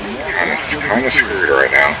 trying to walk. Kind of screwed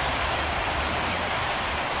right now.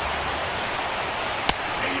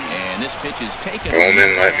 And this pitch is taken.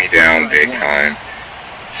 Bowman let me down big time.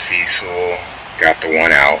 Cecil got the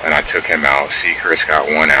 1 out, and I took him out. Seacrest got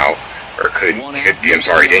 1 out, or could be. I'm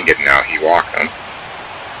sorry, he didn't get him out. He walked him.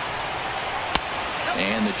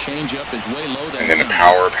 And the changeup is way low. And then the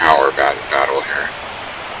power battle here.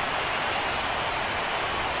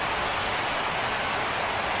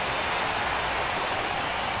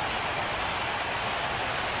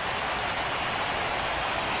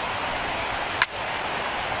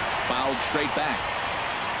 Fouled straight back.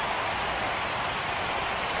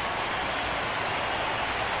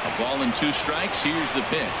 A ball and 2 strikes. Here's the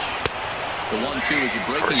pitch. The 1-2 is a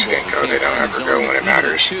breaking ball. They don't ever go when it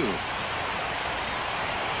matters.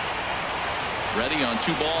 Ready on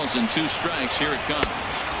 2 balls and 2 strikes. Here it comes.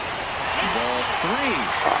 Ball 3.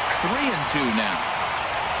 3-2 now.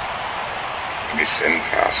 Give me sin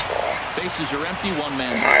fastball. Bases are empty, one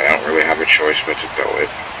man. I don't really have a choice but to throw it.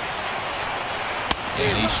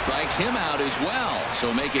 And he strikes him out as well.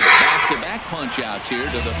 So make it back-to-back punch-outs here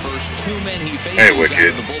to the first two men he faces Hey, out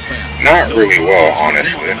Wicked. of the bullpen. Not really well,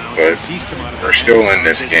 honestly, but we're still in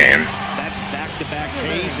this game. That's back-to-back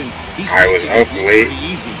Ks, and he's I was up late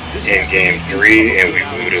easy. in Game 3, and we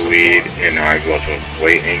blew the lead, and I was up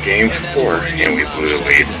late in Game 4, and we blew the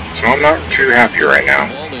lead. So I'm not too happy right now.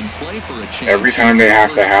 Every time they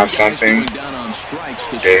have to have something,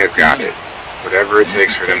 they have got it. Whatever it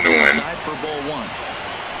takes for them to win.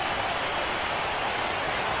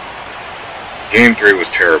 Game 3 was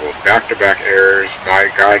terrible. Back-to-back errors. My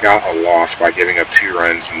guy got a loss by giving up 2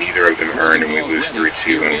 runs. Neither of them earned, and we lose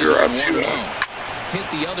 3-2, and we were up 2-1. Hit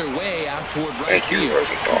the other way out toward right Thank you, field.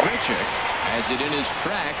 Rosenthal. Has it in his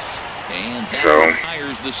tracks, and So,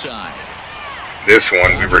 tires the side. This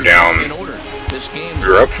one, we were down. In order. This game We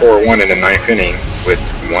were up 4-1 in the 9th inning with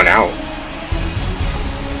 1 out.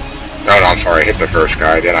 No, I'm sorry. I hit the first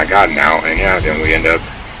guy, then I got an out, and yeah, then we end up.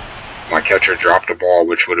 My catcher dropped a ball,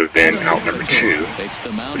 which would have been out number 2,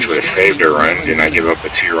 which would have saved a run. Then I give up a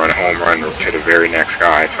 2-run home run to the very next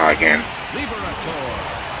guy, tie game.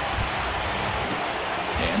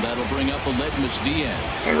 And that'll bring up Aledmus Diaz.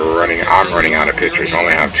 And I'm running out of pitchers. I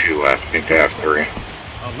only have 2 left. I think they have 3.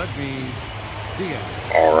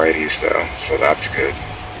 Alrighty, so that's good.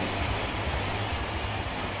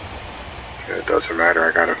 It doesn't matter.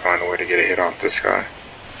 I gotta find a way to get a hit off this guy.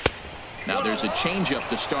 Now there's a changeup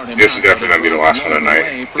to start him. This is definitely going to be the last one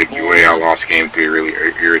tonight. The way I lost Game 3 really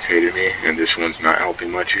irritated me, and this one's not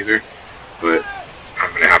helping much either. But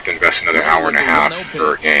I'm going to have to invest another hour and a half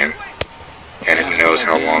for a game. And who knows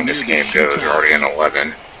how long this game goes. We're already in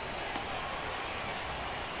 11.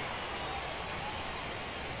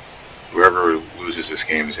 Whoever loses this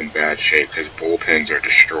game is in bad shape because bullpens are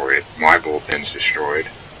destroyed. My bullpen's destroyed.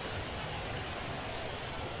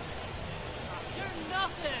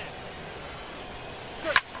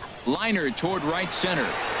 Liner toward right center.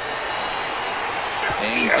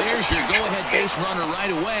 And there's your go-ahead base runner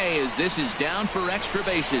right away as this is down for extra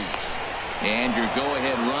bases. And your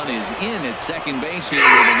go-ahead run is in at second base here with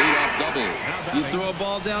a leadoff double. You throw a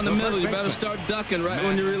ball down the middle, you better start ducking right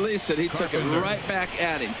when you release it. He took it right back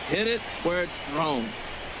at him. Hit it where it's thrown.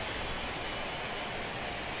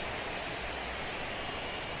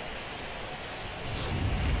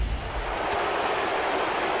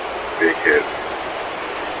 Big hit.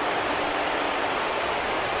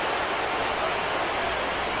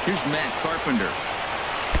 Here's Matt Carpenter.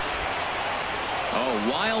 Oh,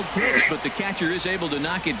 wild pitch, but the catcher is able to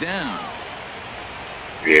knock it down.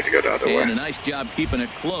 We had to go the other way. And a nice job keeping it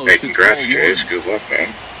close. Hey, congrats, Chase. Good luck,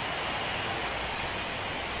 man.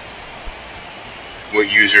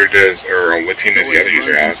 What user does, or what team does the other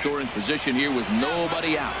user have? Scoring position here with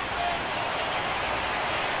nobody out.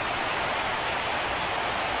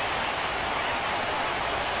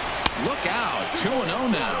 Look out,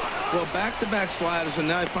 2-0 now. Well, back-to-back sliders, and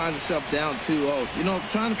now he finds himself down 2-0. You know,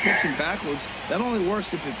 trying to pitch him backwards, that only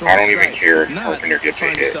works if you throw I don't even care if Carpenter gets a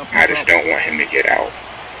hit. I just don't want him to get out.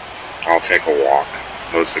 I'll take a walk.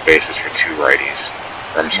 Loads the bases for 2 righties.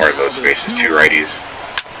 Or, I'm sorry, loads the bases 2 righties.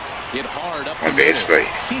 Hit hard up On base, but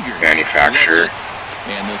manufacturer.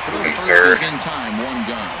 And the third. is in time, 1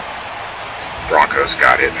 gun. Broncos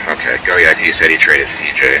got it. Okay, go. Yeah, he said he traded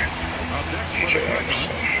CJ. CJ.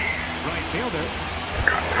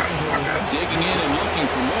 Digging in and looking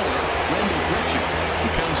for more, Brendan Pritchett, who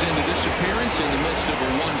comes into this appearance in the midst of a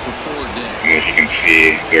 1-for-4 day. And as you can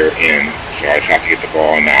see, they're in, so I just have to get the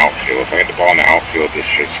ball in the outfield. If I get the ball in the outfield, this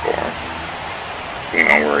should score. Depending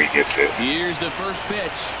on where he gets it. Here's the first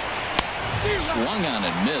pitch. Swung on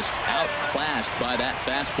and missed, outclassed by that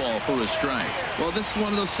fastball for a strike. Well, this is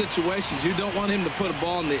one of those situations you don't want him to put a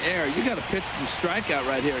ball in the air. You got to pitch the strikeout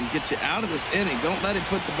right here and get you out of this inning. Don't let him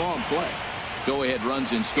put the ball in play. Go-ahead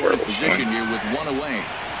runs in scoring position here with 1 away.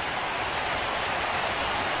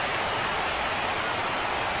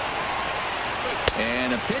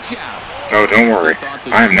 And a pitch out. Oh, don't worry.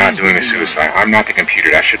 I am not doing a suicide. I'm not the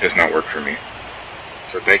computer. That shit does not work for me.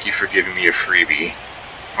 So thank you for giving me a freebie.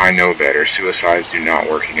 I know better. Suicides do not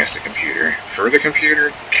work against the computer. For the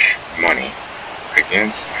computer, money.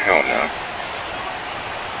 Against, hell no.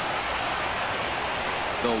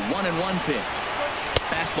 The 1-1 pitch.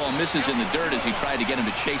 Fastball misses in the dirt as he tried to get him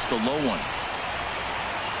to chase the low one.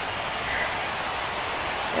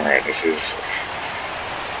 Alright, this is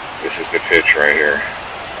the pitch right here.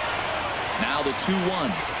 Now the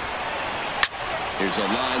 2-1. Here's a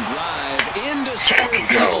line drive into center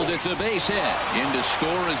field. It's a base hit. In to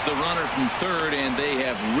score is the runner from third, and they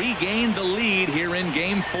have regained the lead here in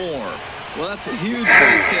Game 4. Well, that's a huge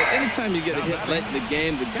base hit. Anytime you get a hit late in the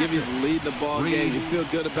game to give you the lead in the ball game, you feel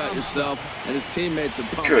good about yourself, and his teammates are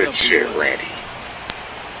pumped up. Good shit, Randy.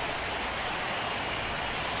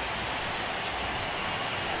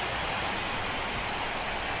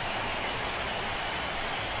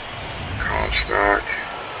 Comstock,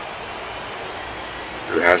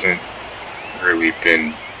 who hasn't really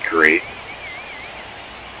been great.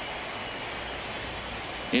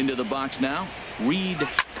 Into the box now, Reed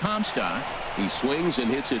Comstock. He swings and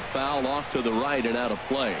hits it foul off to the right and out of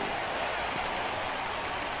play.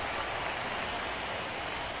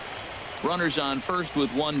 Runners on first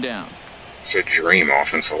with one down. It's a dream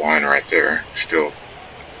offensive line right there. Still,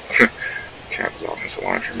 Caps offensive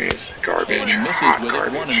line for me is garbage. And misses Hot with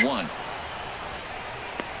garbage. it, 1-1.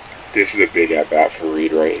 This is a big at bat for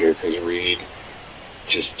Reed right here, because Reed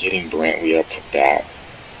just getting Brantley up to bat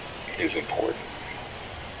is important.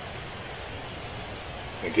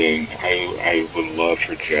 And then I would love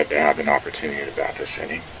for Jed to have an opportunity to bat this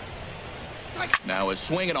inning. Now a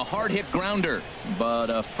swing and a hard hit grounder,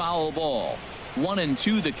 but a foul ball.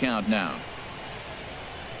 1-2 the count now.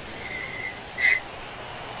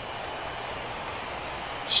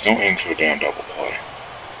 Just don't aim for a damn double play.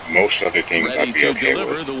 Most other things Ready I'd be to okay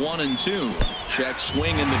deliver with. the 1-2. Check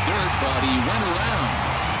swing in the dirt, but he went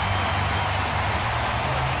around.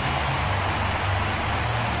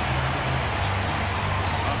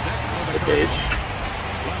 The base.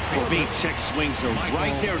 For me, check swings are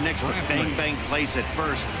right there next to bang-bang plays at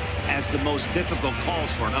first as the most difficult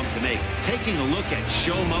calls for an ump to make. Taking a look at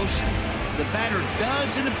show motion, the batter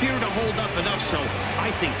doesn't appear to hold up enough, so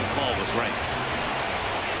I think the call was right.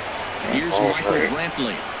 Here's Michael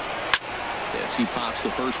Brantley. As he pops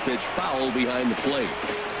the first pitch foul behind the plate.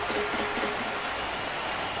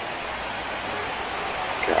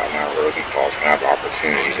 God, now Rosenthal's gonna have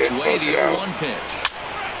opportunity to close it out. 1 pitch.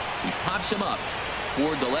 He pops him up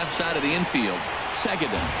toward the left side of the infield.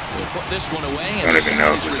 Seguin will put this one away. I don't even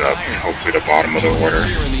know if it's up. Hopefully the bottom of the order.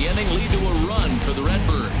 Here in the inning, lead to a run for the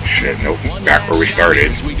Redbirds. Shit, nope. Back where we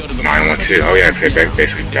started. 9-1-2. Oh yeah, they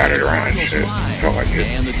basically got it around. Shit, felt like it.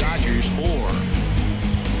 And the Dodgers 4.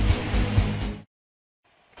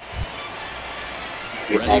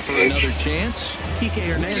 Ready for another chance? Kike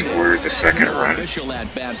Hernandez. Scored the second run. Official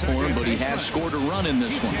at bat for him, but he has scored a run in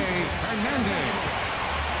this one.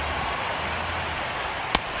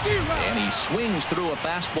 And he swings through a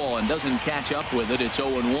fastball and doesn't catch up with it. It's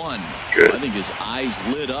 0-1. Good. I think his eyes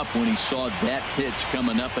lit up when he saw that pitch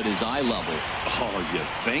coming up at his eye level. Oh, you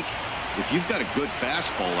think? If you've got a good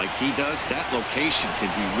fastball like he does, that location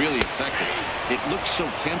can be really effective. It looks so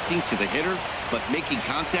tempting to the hitter, but making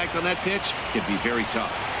contact on that pitch can be very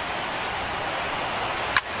tough.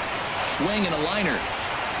 Swing and a liner.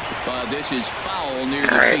 This is foul near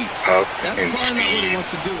the Alright, seats. up That's in probably not what he speed.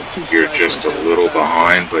 wants to do with 2 You're strikes just right a there. little Foul.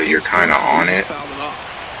 behind, but you're kind of on it. Fouled it off.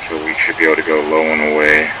 So we should be able to go low and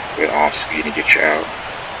away with off speed and get you out.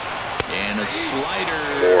 And a slider.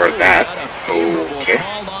 Or that. Got a favorable Okay.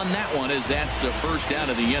 call on that one, as that's the first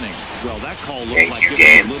out of the inning. Well, that call looked Thank like you, it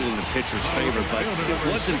was game. a little in the pitcher's favor, but it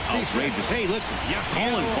wasn't outrageous. Hey, listen,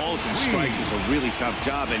 calling balls and strikes is a really tough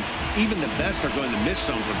job, and even the best are going to miss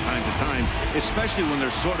some from time to time, especially when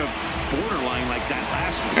they're sort of borderline like that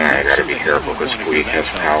last one. I gotta be careful because Puig has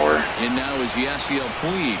power. And now is Yasiel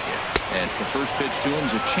Puig. As the first pitch to him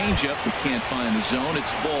is a changeup that can't find the zone.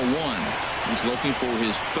 It's ball 1. He's looking for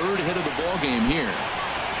his 3rd hit of the ball game here.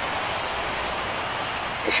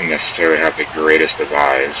 Doesn't necessarily have the greatest of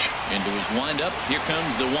eyes. Into his windup. Here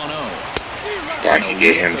comes the 1-0. I can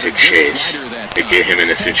get him to chase, to get him in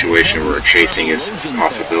a situation where chasing is a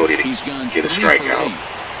possibility to get a strikeout.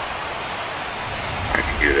 I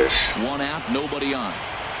can do this. 1 out, nobody on.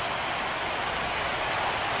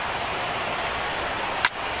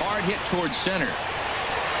 Hard hit towards center.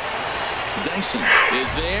 Dyson is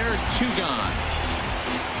there, 2 gone.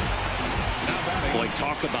 Boy,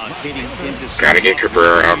 talk about hitting into... Gotta get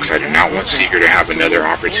Cabrera out because I do not want Seager to have another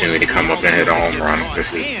opportunity to come up and hit a home run.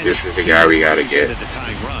 This is the guy we gotta get.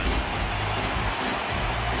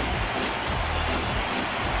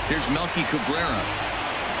 Here's Melky Cabrera.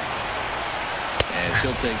 As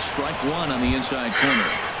he'll take strike 1 on the inside corner.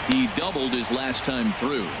 He doubled his last time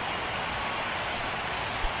through.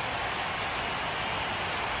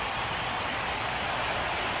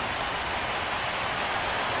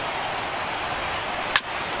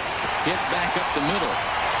 Hit back up the middle.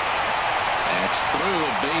 That's through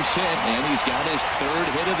a base hit, and he's got his 3rd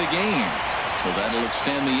hit of the game. So that'll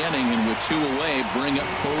extend the inning, and with 2 away, bring up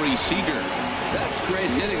Corey Seager. That's great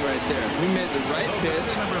hitting right there. We made the right pitch.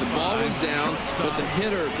 The ball was down, but the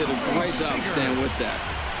hitter did a great job staying with that.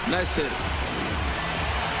 Nice hit.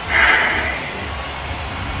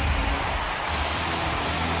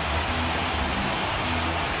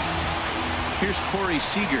 Here's Corey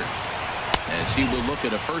Seager as he will look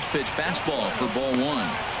at a first pitch fastball for ball one.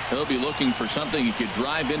 He'll be looking for something he could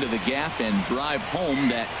drive into the gap and drive home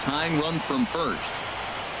that tying run from first.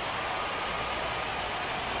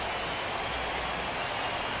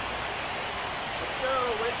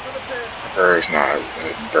 Burr's not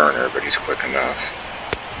a burner, but he's quick enough.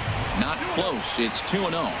 Not close. It's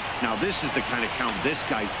 2-0. Now this is the kind of count this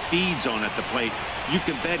guy feeds on at the plate. You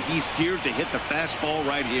can bet he's geared to hit the fastball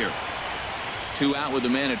right here. 2 out with the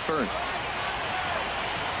man at first.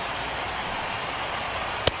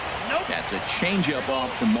 Nope. That's a changeup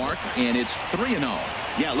off the mark, and it's 3-0.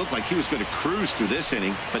 Yeah, it looked like he was going to cruise through this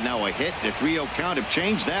inning, but now a hit and a 3-0 count have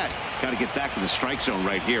changed that. Got to get back in the strike zone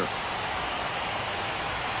right here.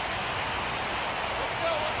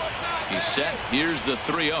 He's set. Here's the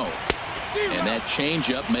 3-0. And that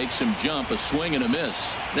changeup makes him jump. A swing and a miss.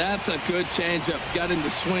 That's a good changeup. Got him to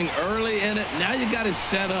swing early in it. Now you got him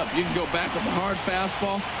set up. You can go back with a hard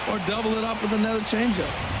fastball or double it up with another changeup.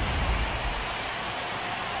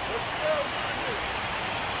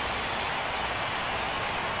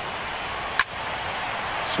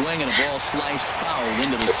 Swing and a ball sliced foul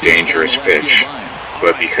into the dangerous pitch.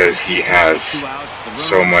 But because he has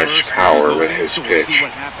so much power with his pitch. See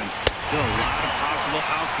what happens. Still a lot of possible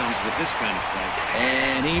outcomes with this kind of play.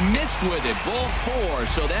 And he missed with it. Ball 4.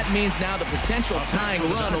 So that means now the potential tying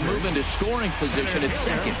run will move into scoring position at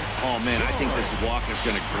second. Oh, man, I think this walk is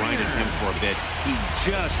going to grind at him for a bit. He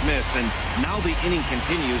just missed, and now the inning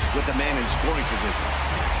continues with the man in scoring position.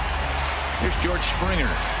 Here's George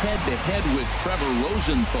Springer head-to-head with Trevor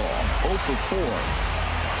Rosenthal. 0 for 4.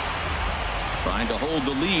 Trying to hold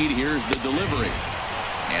the lead. Here's the delivery.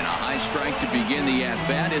 And a high strike to begin the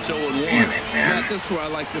at-bat. It's 0-1. Yeah, this is where I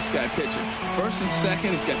like this guy pitching. First and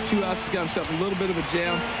second, he's got 2 outs. He's got himself a little bit of a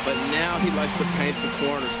jam, but now he likes to paint the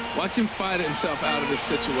corners. Watch him fight himself out of this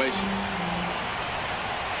situation.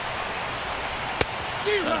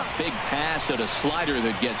 A big pass at a slider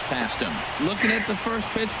that gets past him. Looking at the first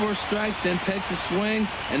pitch for a strike, then takes a swing,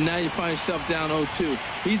 and now you find yourself down 0-2.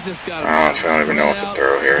 He's just got to I don't even know what to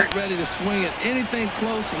throw here. Get ready to swing at anything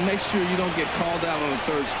close and make sure you don't get called out on the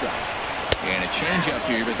third strike. And a changeup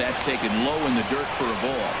here, but that's taken low in the dirt for a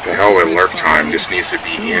ball. The hell with lurk time. This needs to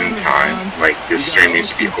be in time. Like, this stream needs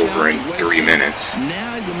to be over in 3 minutes.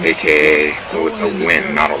 AKA a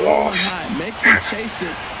win, not a loss. Make him chase it,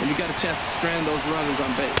 and you got a chance to strand those runners on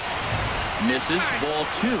base. Misses. Ball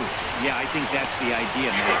 2. Yeah, I think that's the idea,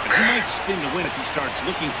 Mike. He might spin the win if he starts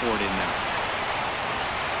looking for it in there.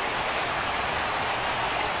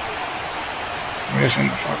 Where's in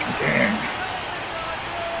the fucking game?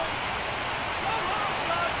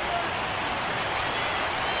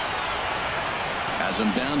 Has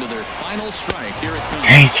them down to their final strike. Here it comes.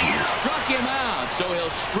 Thank you. Struck him out, so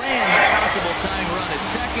he'll strand the possible tying run at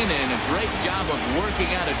second, and a great job of working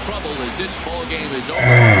out of trouble as this ball game is over.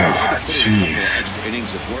 Jeez. Extra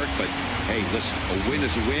innings of work, but hey, listen, a win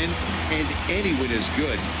is a win, and any win is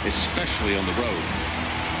good, especially on the road.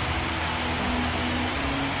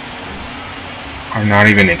 I'm not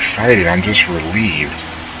even excited. I'm just relieved.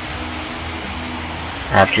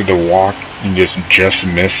 After the walk, you just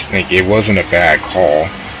missed. Like, it wasn't a bad call.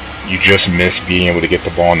 You just missed being able to get the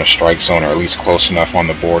ball in the strike zone, or at least close enough on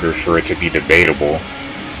the border for it to be debatable.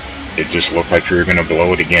 It just looked like you were going to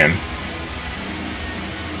blow it again.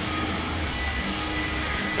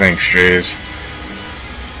 Thanks, Jays.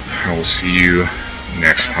 I will see you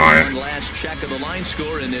next time. One last check of the line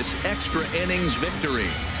score in this extra innings victory.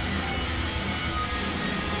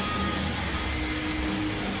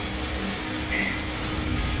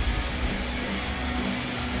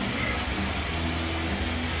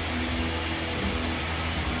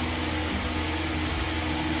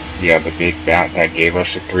 Yeah, the big bat that gave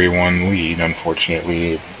us a 3-1 lead.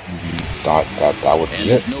 Unfortunately, thought that would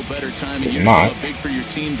be it. No better time it's not. Big for your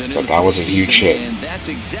team than but that was a huge hit. And that's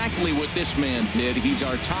exactly what this man did. He's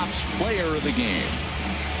our top player of the game.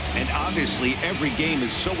 And obviously, every game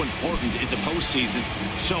is so important in the postseason.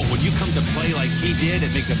 So when you come to play like he did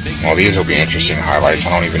and make a big... Well, these will be interesting highlights.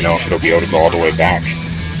 I don't even know if it'll be able to go all the way back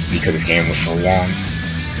because the game was so long.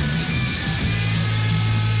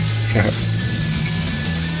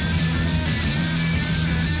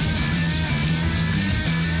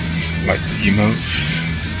 Like the emotes.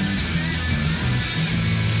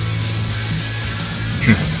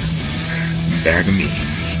 Bag of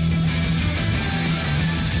memes.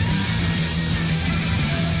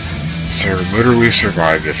 Sir, literally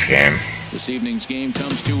survived this game. This evening's game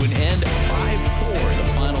comes to an end. 5-4,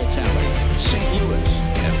 the final tally. St. Louis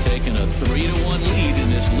have taken a 3-1 league in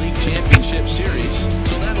this league championship series.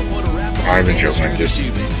 So that'll put a wrap on I've been joking. this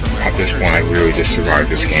evening. at this point, I really just survived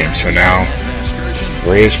this game. So now,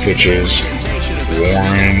 Reyes pitches.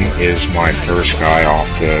 Warren is my first guy out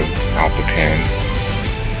the pen.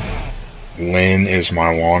 Lynn is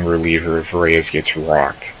my long reliever if Reyes gets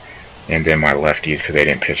rocked. And then my lefties because they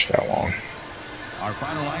didn't pitch that long. Our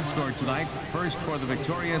final line score tonight, first for the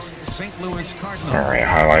victorious St. Louis Cardinals. Alright,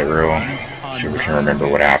 highlight reel. See if we can remember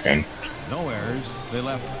what happened. No errors. They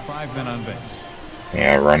left 5 men on base.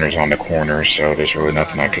 Yeah, runners on the corner, so there's really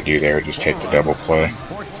nothing I could do there. Just take the double play.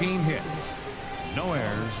 14 hits. No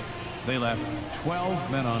errors. They left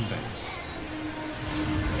 12 men on base.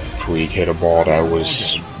 Puig hit a ball that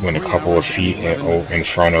was went a couple of feet in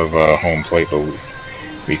front of home plate, but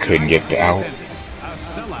we couldn't get the out.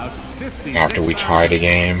 After we tied the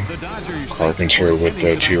game, Carpenter with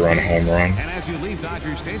the 2-run home run. And as you leave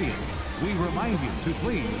Dodger Stadium, we remind you to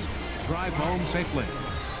please drive home safely.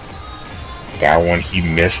 That one he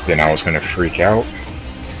missed, and I was going to freak out.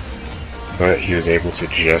 But he was able to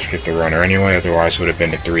just get the runner anyway. Otherwise, it would have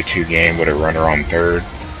been a 3-2 game with a runner on third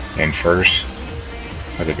and first.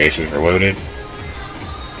 As the bases were loaded.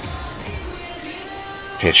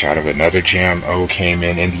 Pitch out of another jam. O came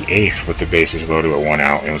in the 8th with the bases loaded with 1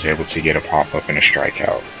 out and was able to get a pop-up and a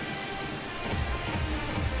strikeout.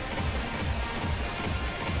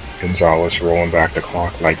 Gonzalez rolling back the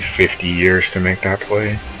clock like 50 years to make that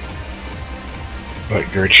play. But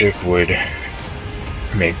Gerchik would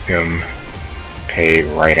make them pay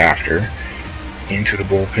right after. Into the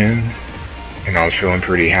bullpen. And I was feeling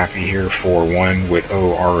pretty happy here. 4-1 with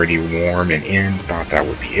O already warm and in. Thought that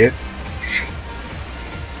would be it.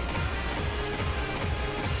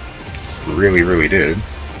 Really, really did.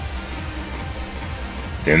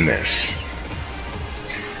 Then this.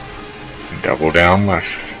 Double down left.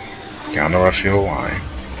 Down the left field line.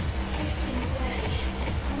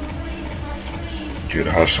 Good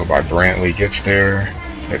hustle by Brantley. Gets there.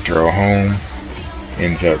 They throw home.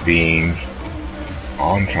 Ends up being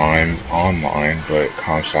on time, on line, but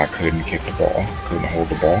Comstock couldn't kick the ball, couldn't hold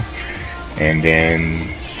the ball. And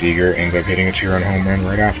then Seager ends up hitting a 2-run home run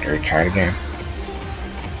right after, tied again.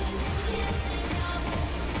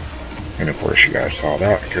 And of course you guys saw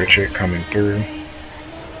that, Gerchik coming through.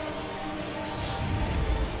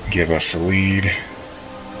 Give us the lead.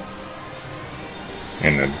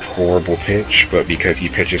 And a horrible pitch, but because he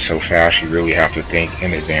pitches so fast, you really have to think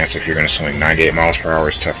in advance. If you're going to swing 98 miles per hour,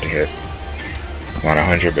 it's tough to hit. Not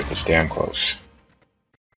 100, but it's damn close.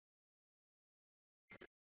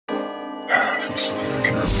 I'm so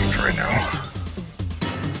fucking relieved right now.